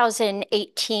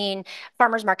 2018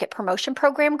 Farmers Market Promotion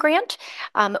Program grant.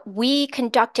 We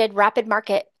conducted rapid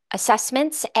market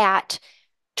assessments at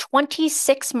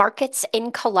 26 markets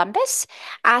in Columbus,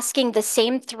 asking the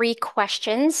same three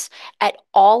questions at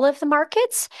all of the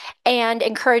markets and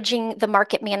encouraging the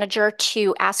market manager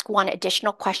to ask one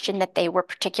additional question that they were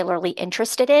particularly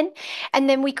interested in. And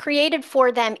then we created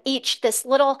for them each this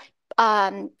little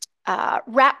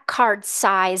wrap card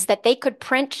size that they could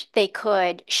print, they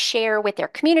could share with their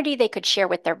community, they could share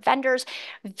with their vendors.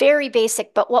 Very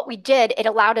basic, but what we did, it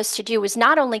allowed us to do was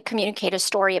not only communicate a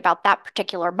story about that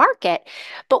particular market,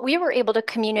 but we were able to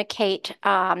communicate,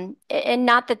 and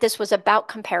not that this was about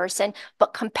comparison,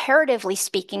 but comparatively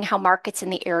speaking, how markets in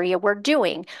the area were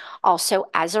doing. Also,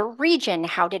 as a region,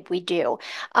 how did we do?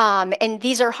 And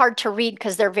these are hard to read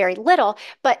because they're very little,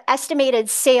 but estimated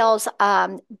sales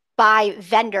by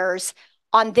vendors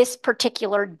on this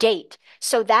particular date.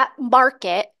 So that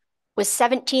market was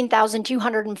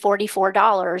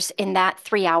 $17,244 in that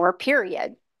 3-hour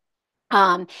period.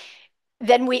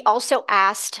 Then we also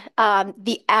asked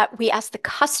the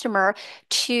customer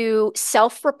to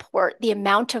self-report the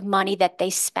amount of money that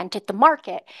they spent at the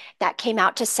market. That came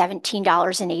out to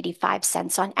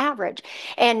 $17.85 on average.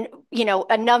 And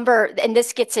a number, and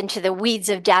this gets into the weeds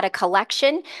of data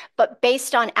collection, but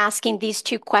based on asking these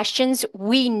two questions,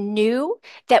 we knew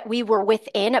that we were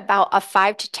within about a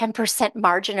 5 to 10%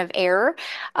 margin of error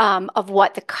of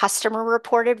what the customer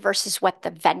reported versus what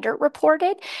the vendor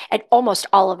reported at almost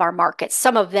all of our markets.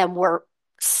 Some of them were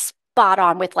spot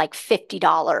on with like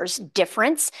 $50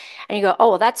 difference. And you go, oh,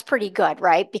 well, that's pretty good,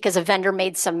 right? Because a vendor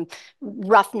made some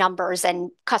rough numbers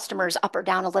and customers up or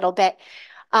down a little bit.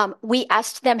 We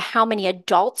asked them how many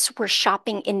adults were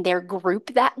shopping in their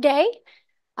group that day.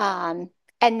 And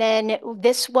then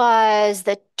this was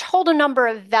the total number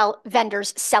of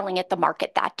vendors selling at the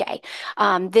market that day.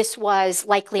 This was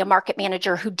likely a market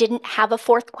manager who didn't have a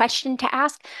fourth question to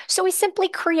ask. So we simply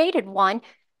created one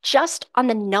just on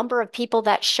the number of people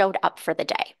that showed up for the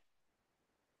day.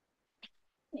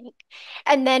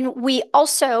 And then we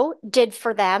also did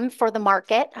for them, for the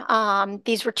market,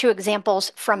 these were two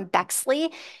examples from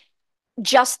Bexley,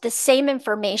 just the same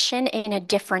information in a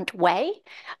different way.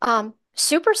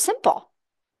 Super simple.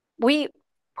 We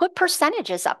put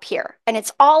percentages up here and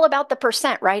it's all about the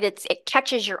percent, right? It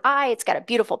catches your eye. It's got a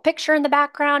beautiful picture in the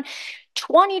background.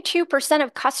 22%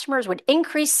 of customers would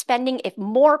increase spending if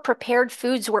more prepared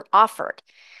foods were offered.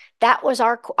 That was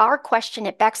our question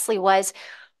at Bexley was,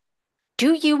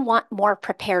 do you want more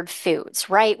prepared foods,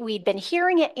 right? We'd been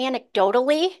hearing it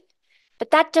anecdotally, but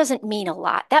that doesn't mean a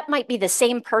lot. That might be the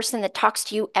same person that talks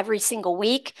to you every single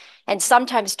week and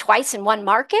sometimes twice in one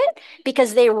market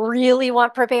because they really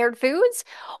want prepared foods.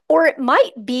 Or it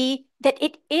might be that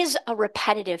it is a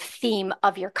repetitive theme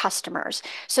of your customers.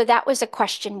 So that was a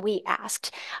question we asked.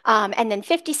 And then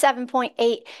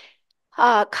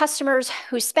 57.8 customers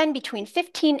who spend between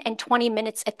 15 and 20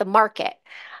 minutes at the market.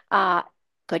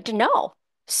 Good to know.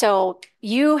 So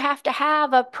you have to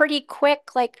have a pretty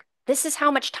quick, like, this is how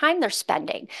much time they're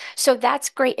spending. So that's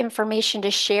great information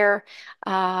to share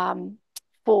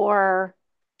for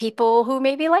people who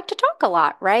maybe like to talk a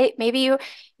lot, right?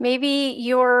 Maybe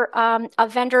you're a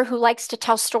vendor who likes to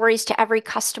tell stories to every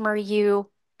customer you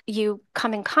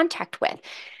come in contact with.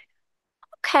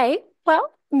 Okay,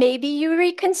 well, maybe you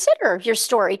reconsider your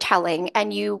storytelling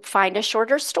and you find a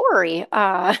shorter story.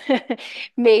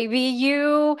 Maybe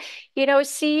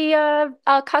see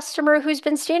a customer who's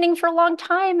been standing for a long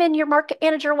time and your market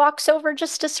manager walks over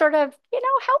just to sort of,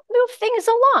 help move things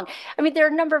along. I mean, there are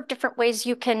a number of different ways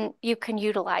you can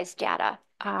utilize data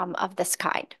of this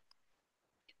kind.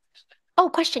 Oh,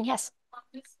 question, yes.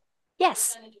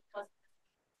 Yes.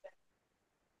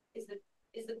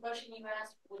 Is the question you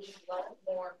asked, would you love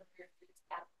more of your foods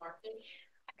at the market?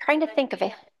 I'm trying to think of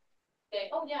it.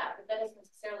 Oh yeah, but that doesn't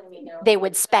necessarily mean they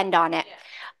would spend on it.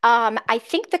 Yeah. I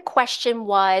think the question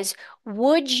was,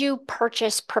 would you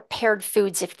purchase prepared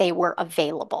foods if they were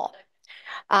available?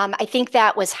 I think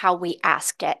that was how we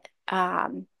asked it.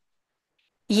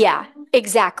 Yeah,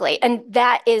 exactly. And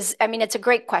that is, I mean, it's a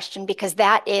great question because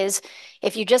that is,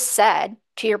 if you just said,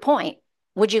 to your point,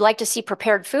 would you like to see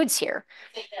prepared foods here?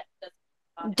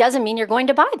 Doesn't mean you're going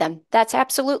to buy them. That's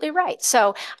absolutely right.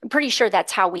 So I'm pretty sure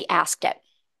that's how we asked it.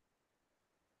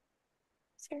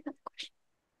 Is there another question?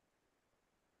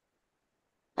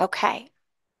 Okay.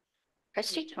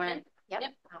 Christy, do you want to? Yep.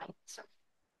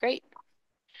 Great.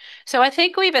 So I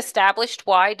think we've established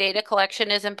why data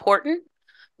collection is important.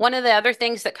 One of the other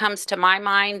things that comes to my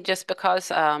mind, just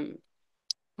because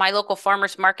my local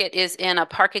farmers market is in a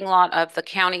parking lot of the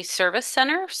county service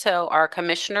center, so our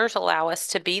commissioners allow us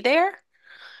to be there.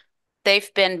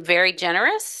 They've been very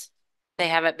generous. They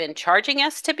haven't been charging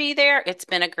us to be there. It's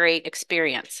been a great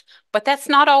experience, but that's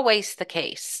not always the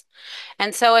case.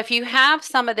 And so if you have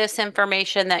some of this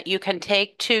information that you can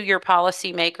take to your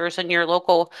policymakers and your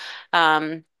local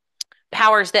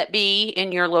powers that be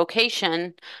in your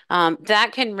location,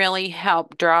 that can really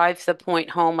help drive the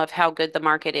point home of how good the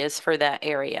market is for that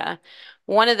area.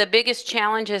 One of the biggest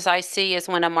challenges I see is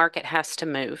when a market has to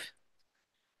move.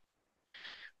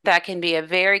 That can be a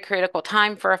very critical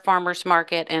time for a farmer's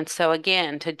market. And so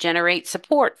again, to generate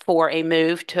support for a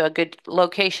move to a good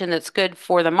location that's good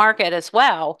for the market as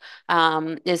well,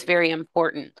 is very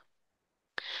important.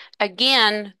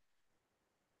 Again,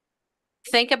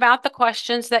 think about the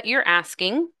questions that you're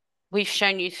asking. We've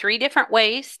shown you 3 different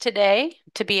ways today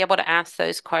to be able to ask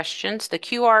those questions: the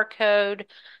QR code,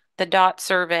 the dot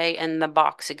survey, and the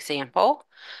box example.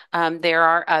 There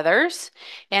are others.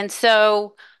 And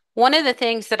so one of the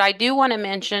things that I do want to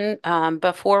mention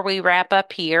before we wrap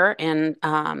up here, and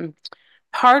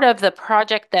part of the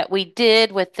project that we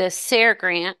did with this SARE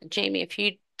grant, Jamie, if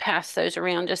you'd pass those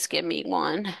around, just give me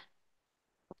one.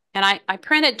 And I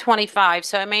printed 25,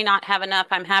 so I may not have enough.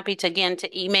 I'm happy to again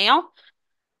to email.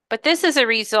 But this is a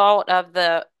result of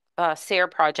the SARE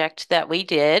project that we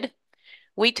did.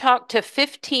 We talked to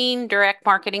 15 direct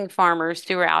marketing farmers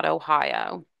throughout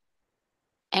Ohio.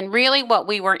 And really what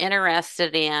we were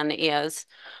interested in is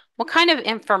what kind of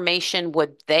information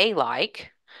would they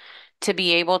like to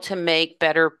be able to make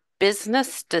better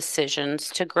business decisions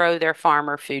to grow their farm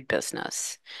or food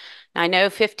business. I know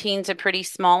 15 is a pretty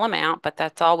small amount, but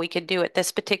that's all we could do at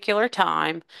this particular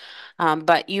time.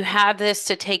 But you have this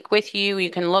to take with you.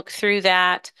 You can look through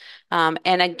that.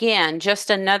 And again, just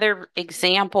another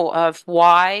example of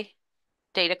why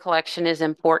data collection is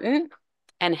important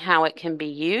and how it can be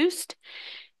used.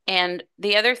 And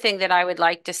the other thing that I would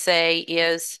like to say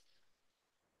is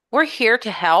we're here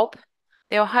to help.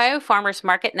 The Ohio Farmers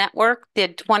Market Network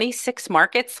did 26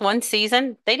 markets one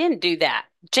season. They didn't do that.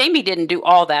 Jamie didn't do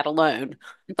all that alone.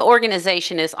 The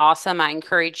organization is awesome. I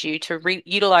encourage you to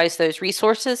utilize those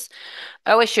resources.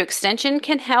 OSU Extension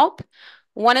can help.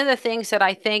 One of the things that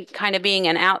I think, kind of being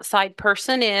an outside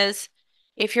person, is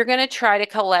if you're going to try to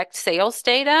collect sales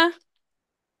data,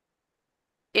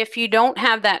 if you don't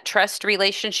have that trust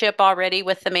relationship already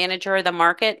with the manager of the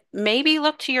market, maybe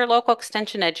look to your local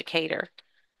extension educator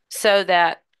so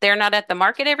that they're not at the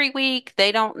market every week.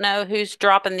 They don't know who's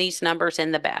dropping these numbers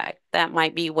in the bag. That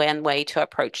might be one way to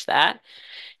approach that.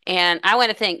 And I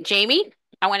want to thank Jamie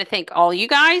I want to thank all you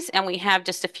guys, and we have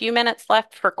just a few minutes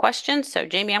left for questions. So,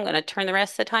 Jamie, I'm going to turn the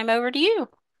rest of the time over to you.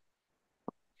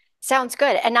 Sounds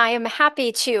good. And I am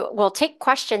happy to, we'll take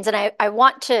questions. And I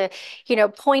want to,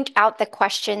 point out the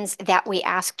questions that we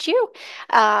asked you,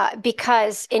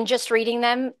 because in just reading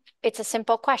them, it's a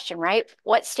simple question, right?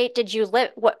 What state did you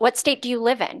live? What state do you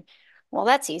live in? Well,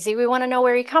 that's easy. We want to know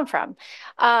where you come from.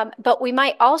 But we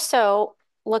might also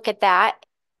look at that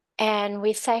and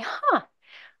we say, huh,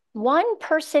 one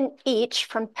person each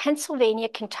from Pennsylvania,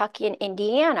 Kentucky, and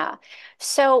Indiana.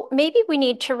 So maybe we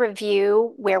need to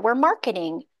review where we're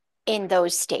marketing in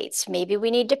those states. Maybe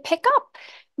we need to pick up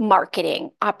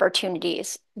marketing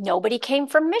opportunities. Nobody came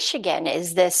from Michigan.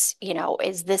 Is this,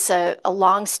 a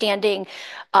long-standing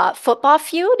football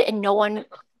feud and no one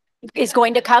is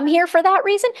going to come here for that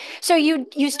reason? So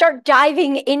you start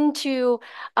diving into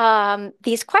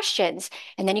these questions,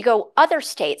 and then you go other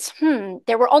states.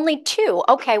 There were only two.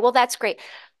 Okay, well that's great.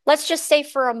 Let's just say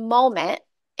for a moment,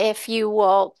 if you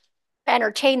will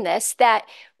entertain this, that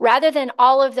rather than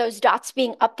all of those dots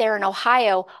being up there in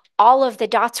Ohio, all of the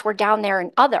dots were down there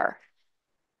in other.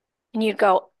 And you'd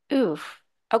go, ooh,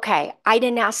 okay, I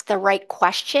didn't ask the right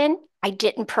question. I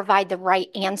didn't provide the right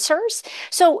answers.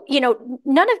 So,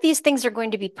 none of these things are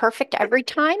going to be perfect every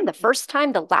time, the first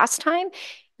time, the last time.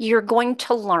 You're going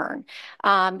to learn.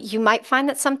 You might find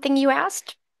that something you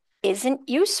asked isn't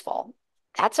useful.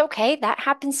 That's okay. That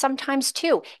happens sometimes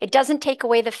too. It doesn't take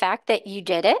away the fact that you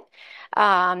did it,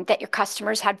 that your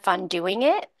customers had fun doing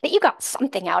it, that you got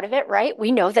something out of it, right?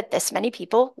 We know that this many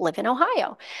people live in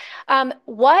Ohio.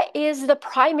 What is the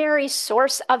primary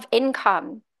source of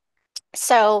income?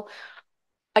 So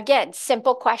again,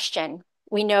 simple question.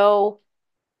 We know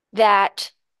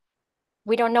that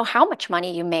we don't know how much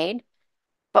money you made,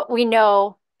 but we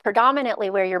know predominantly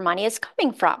where your money is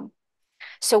coming from.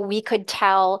 So we could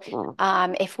tell,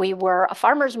 if we were a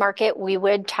farmer's market, we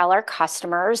would tell our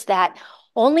customers that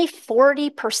only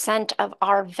 40% of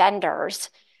our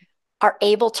vendors are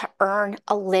able to earn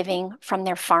a living from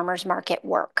their farmer's market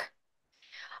work.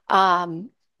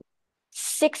 60%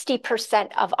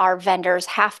 of our vendors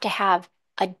have to have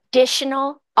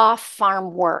additional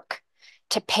off-farm work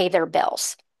to pay their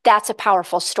bills. That's a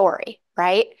powerful story,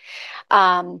 right?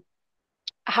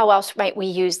 How else might we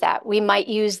use that? We might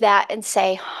use that and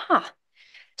say,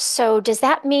 so does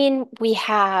that mean we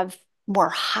have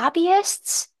more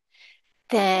hobbyists?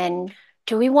 Then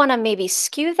do we want to maybe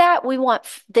skew that? We want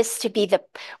this to be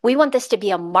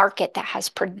a market that has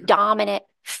predominant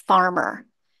farmer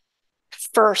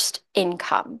first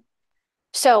income.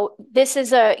 So this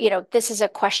is a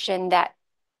question that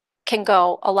can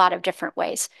go a lot of different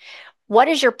ways. What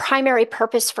is your primary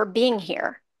purpose for being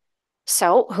here?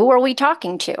 So who are we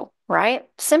talking to, right?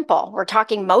 Simple. We're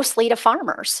talking mostly to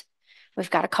farmers. We've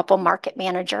got a couple market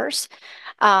managers.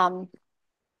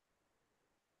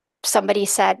 Somebody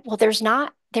said, well, there's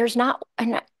nothing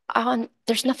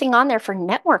on there for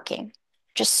networking,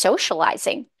 just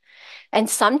socializing. And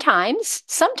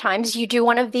sometimes you do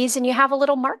one of these and you have a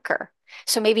little marker.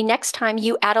 So maybe next time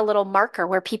you add a little marker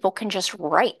where people can just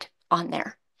write on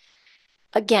there.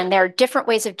 Again, there are different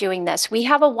ways of doing this. We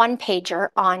have a one-pager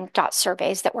on dot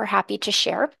surveys that we're happy to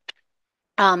share.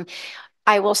 I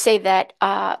will say that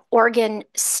Oregon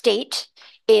State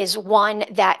is one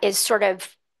that is sort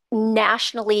of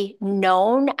nationally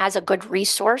known as a good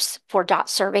resource for dot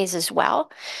surveys as well.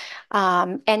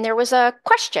 And there was a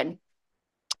question,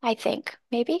 I think,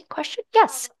 maybe question?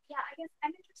 Yes. Yeah, I guess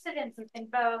I'm interested in some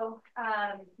info.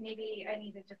 Maybe I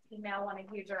need to just email one of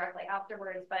you directly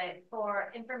afterwards, but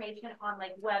for information on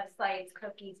like websites,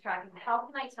 cookies, tracking, how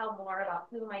can I tell more about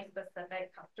who my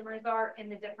specific customers are in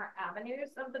the different avenues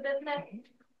of the business?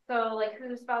 So like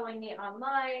who's following me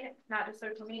online, not just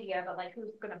social media, but like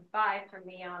who's going to buy from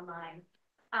me online,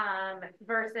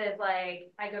 versus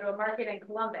like I go to a market in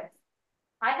Columbus.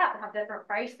 I have to have different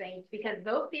pricing because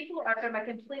those people are from a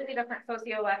completely different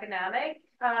socioeconomic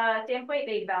standpoint.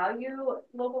 They value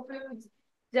local foods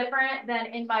different than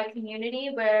in my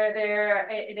community where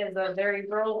it is a very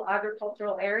rural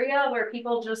agricultural area where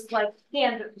people just like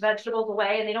hand vegetables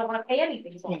away and they don't want to pay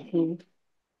anything for them.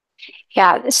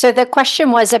 Yeah, so the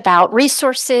question was about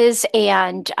resources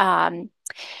and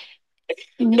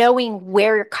knowing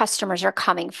where your customers are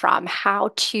coming from,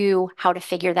 how to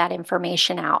figure that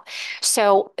information out.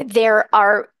 So there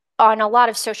are on a lot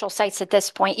of social sites at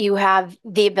this point, you have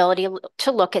the ability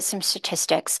to look at some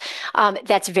statistics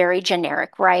that's very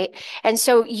generic, right? And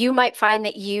so you might find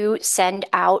that you send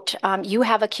out, you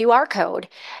have a QR code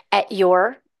at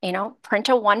your print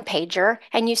a one pager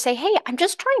and you say, hey, I'm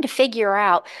just trying to figure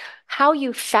out how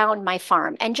you found my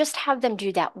farm, and just have them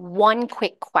do that one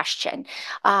quick question.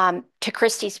 To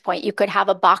Christy's point, you could have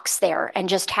a box there and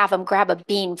just have them grab a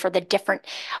bean for the different,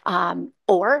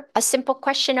 or a simple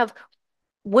question of,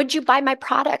 would you buy my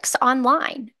products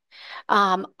online?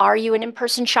 Are you an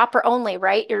in-person shopper only,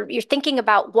 right? You're thinking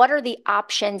about what are the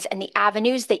options and the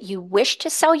avenues that you wish to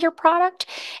sell your product,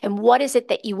 and what is it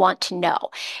that you want to know?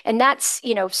 And that's,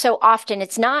 so often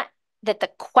it's not that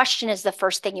the question is the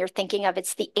first thing you're thinking of,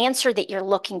 it's the answer that you're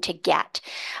looking to get.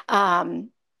 And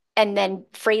then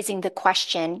phrasing the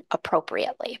question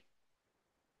appropriately.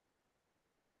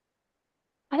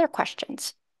 Other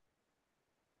questions?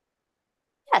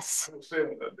 Yes. I would say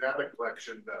with the data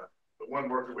collection, the one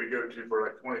worker we go to for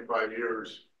like 25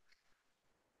 years,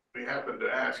 we happened to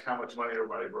ask how much money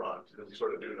everybody brought, and we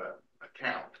sort of do that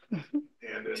account.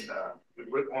 And then we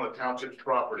went on a township's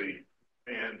property,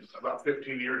 and about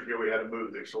 15 years ago, we had to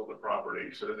move. They sold the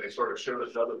property. So then they sort of showed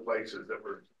us other places that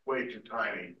were way too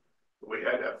tiny. But we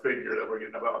had that figure that we're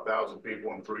getting about 1,000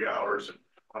 people in 3 hours, and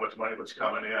how much money was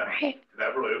coming in. Right. And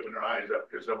that really opened our eyes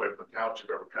up, because nobody from the township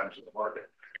ever comes to the market.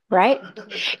 Right.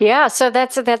 Yeah. So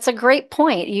that's a great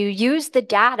point. You use the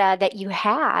data that you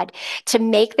had to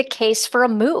make the case for a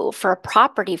move, for a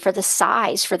property, for the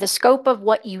size, for the scope of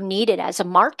what you needed as a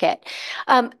market.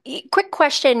 Quick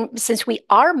question, since we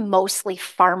are mostly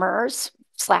farmers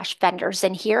 / vendors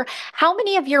in here, how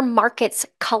many of your markets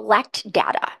collect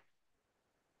data?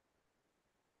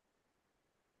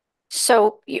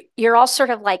 So you're all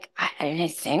sort of like, I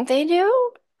think they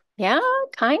do. Yeah,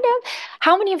 kind of.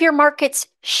 How many of your markets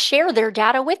share their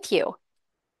data with you?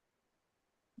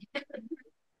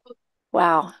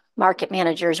 Wow, market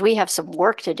managers, we have some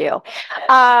work to do.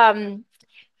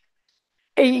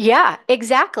 Yeah,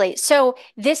 exactly. So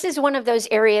this is one of those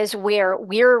areas where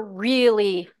we're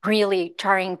really, really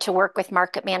trying to work with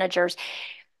market managers.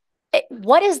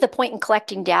 What is the point in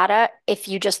collecting data if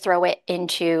you just throw it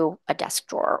into a desk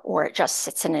drawer or it just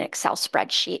sits in an Excel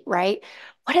spreadsheet, right?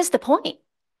 What is the point?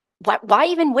 Why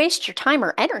even waste your time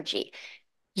or energy?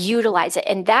 Utilize it.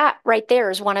 And that right there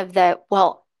is one of the,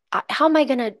 well, how am I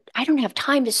going to, I don't have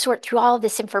time to sort through all of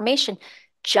this information.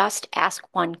 Just ask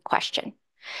one question.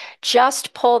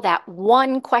 Just pull that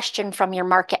one question from your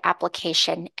market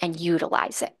application and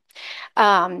utilize it.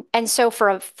 And so for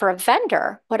a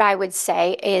vendor, what I would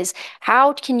say is,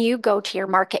 how can you go to your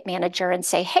market manager and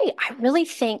say, hey, I really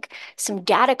think some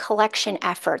data collection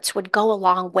efforts would go a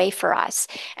long way for us.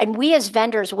 And we as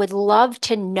vendors would love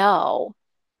to know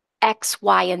X,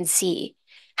 Y, and Z.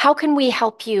 How can we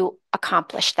help you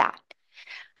accomplish that?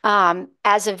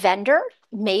 As a vendor,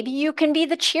 maybe you can be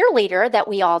the cheerleader that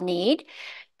we all need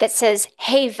that says,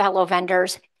 hey, fellow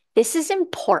vendors, this is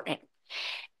important.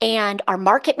 And our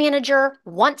market manager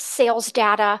wants sales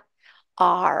data.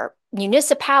 Our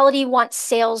municipality wants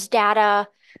sales data.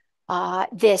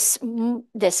 This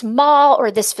mall or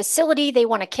this facility, they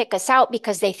want to kick us out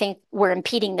because they think we're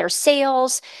impeding their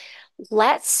sales.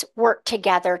 Let's work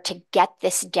together to get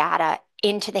this data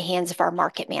into the hands of our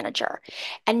market manager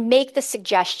and make the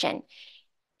suggestion,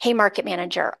 hey, market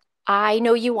manager, I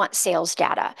know you want sales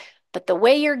data, but the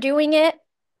way you're doing it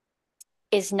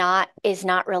is not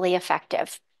really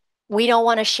effective. We don't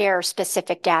want to share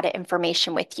specific data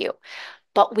information with you,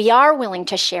 but we are willing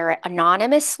to share it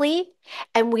anonymously,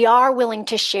 and we are willing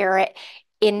to share it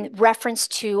in reference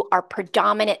to our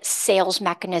predominant sales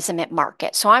mechanism at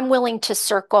market. So I'm willing to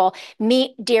circle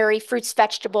meat, dairy, fruits,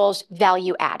 vegetables,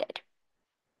 value added.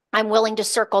 I'm willing to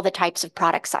circle the types of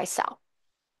products I sell.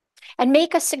 And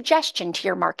make a suggestion to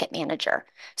your market manager.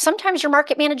 Sometimes your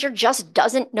market manager just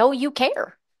doesn't know you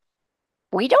care.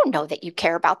 We don't know that you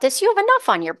care about this. You have enough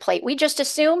on your plate. We just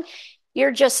assume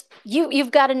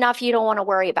you've got enough, you don't want to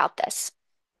worry about this.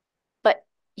 But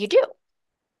you do.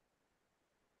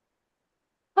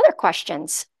 Other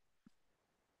questions?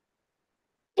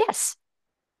 Yes.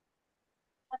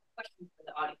 Question for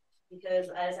the audience, because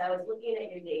as I was looking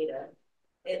at your data,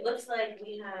 it looks like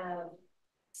we have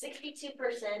 62%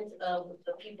 of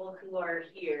the people who are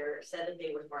here said that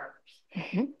they were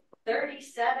farmers.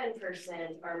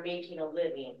 37% are making a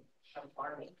living from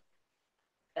farming.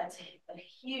 That's a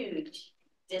huge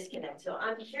disconnect. So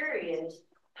I'm curious,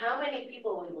 how many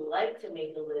people would like to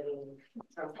make a living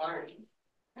from farming?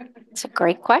 It's a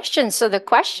great question. So the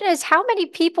question is, how many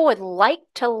people would like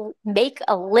to make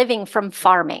a living from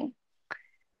farming?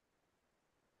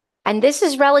 And this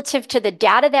is relative to the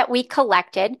data that we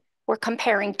collected. We're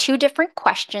comparing two different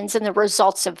questions and the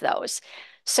results of those.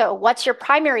 So what's your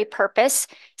primary purpose?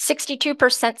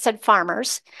 62% said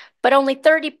farmers, but only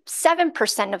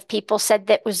 37% of people said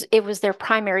that it was their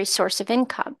primary source of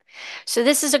income. So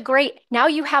this is a great, now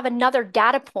you have another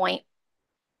data point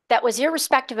that was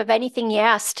irrespective of anything you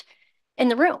asked in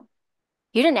the room.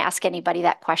 You didn't ask anybody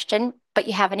that question, but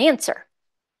you have an answer.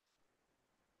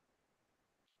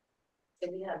 So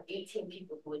we have 18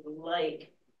 people who would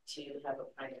like to have a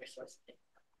primary source of income.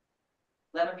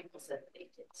 11 people said they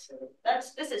did. So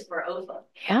this is for OFA.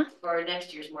 Yeah. For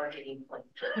next year's marketing plan.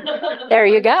 There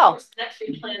you go. Next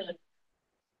year's plan.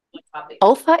 What topic?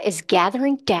 OFA is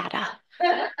gathering data.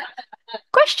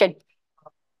 Question.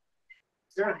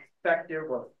 Is there an effective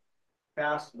or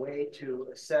fast way to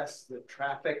assess the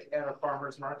traffic at a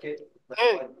farmer's market?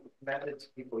 What methods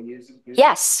people use?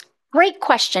 Yes, great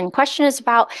question. Question is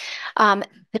about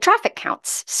the traffic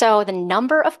counts. So the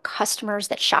number of customers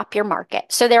that shop your market.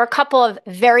 So there are a couple of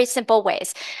very simple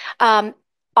ways.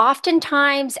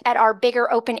 Oftentimes at our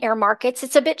bigger open air markets,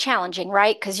 it's a bit challenging,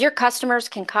 right? Because your customers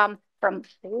can come from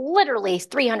literally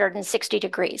 360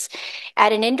 degrees.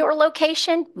 At an indoor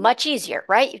location, much easier,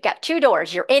 right? You've got 2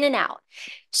 doors, you're in and out.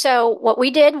 So what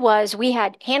we did was we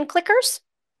had hand clickers,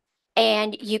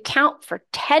 and you count for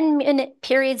 10-minute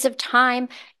periods of time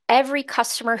every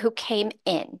customer who came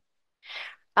in.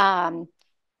 At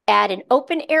an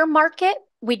open air market,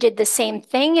 we did the same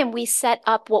thing, and we set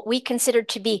up what we considered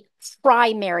to be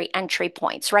primary entry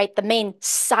points, right? The main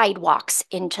sidewalks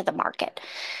into the market.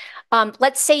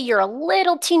 Let's say you're a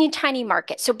little teeny tiny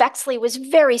market. So Bexley was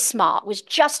very small. It was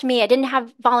just me. I didn't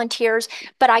have volunteers,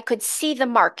 but I could see the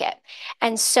market.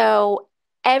 And so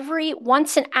every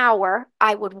once an hour,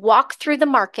 I would walk through the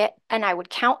market and I would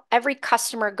count every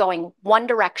customer going one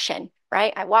direction,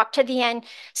 right? I walked to the end,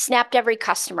 snapped every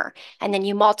customer, and then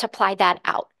you multiply that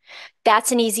out.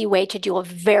 That's an easy way to do a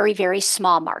very, very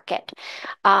small market.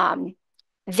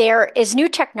 There is new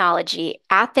technology.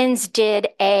 Athens did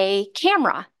a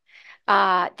camera.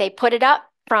 They put it up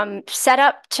from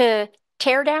setup to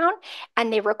tear down,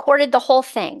 and they recorded the whole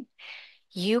thing.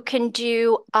 You can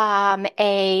do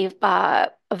a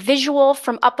visual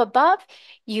from up above.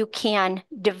 You can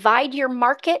divide your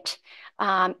market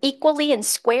equally in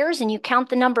squares, and you count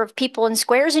the number of people in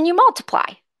squares, and you multiply.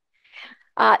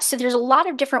 So there's a lot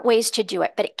of different ways to do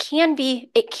it, but it can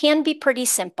be pretty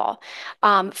simple.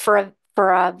 For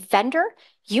a vendor,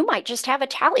 you might just have a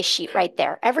tally sheet right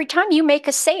there. Every time you make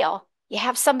a sale, you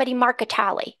have somebody mark a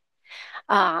tally.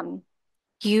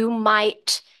 You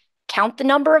might count the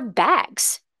number of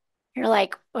bags. You're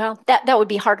like, well, that would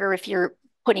be harder if you're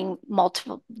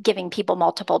giving people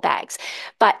multiple bags.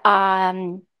 But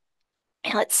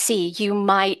let's see, you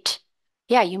might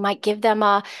give them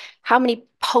how many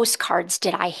postcards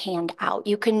did I hand out?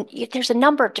 There's a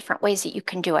number of different ways that you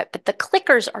can do it, but the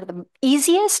clickers are the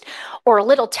easiest, or a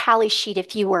little tally sheet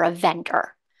if you were a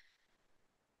vendor.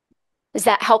 Is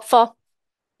that helpful?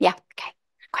 Yeah, okay.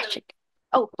 Question.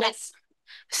 Oh, yes.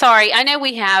 Sorry, I know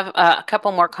we have a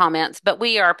couple more comments, but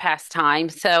we are past time.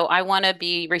 So I want to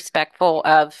be respectful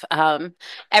of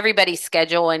everybody's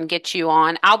schedule and get you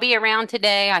on. I'll be around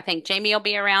today. I think Jamie will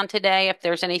be around today. If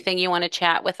there's anything you want to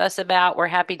chat with us about, we're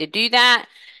happy to do that.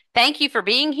 Thank you for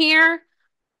being here.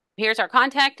 Here's our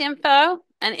contact info,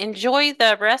 and enjoy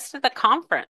the rest of the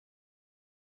conference.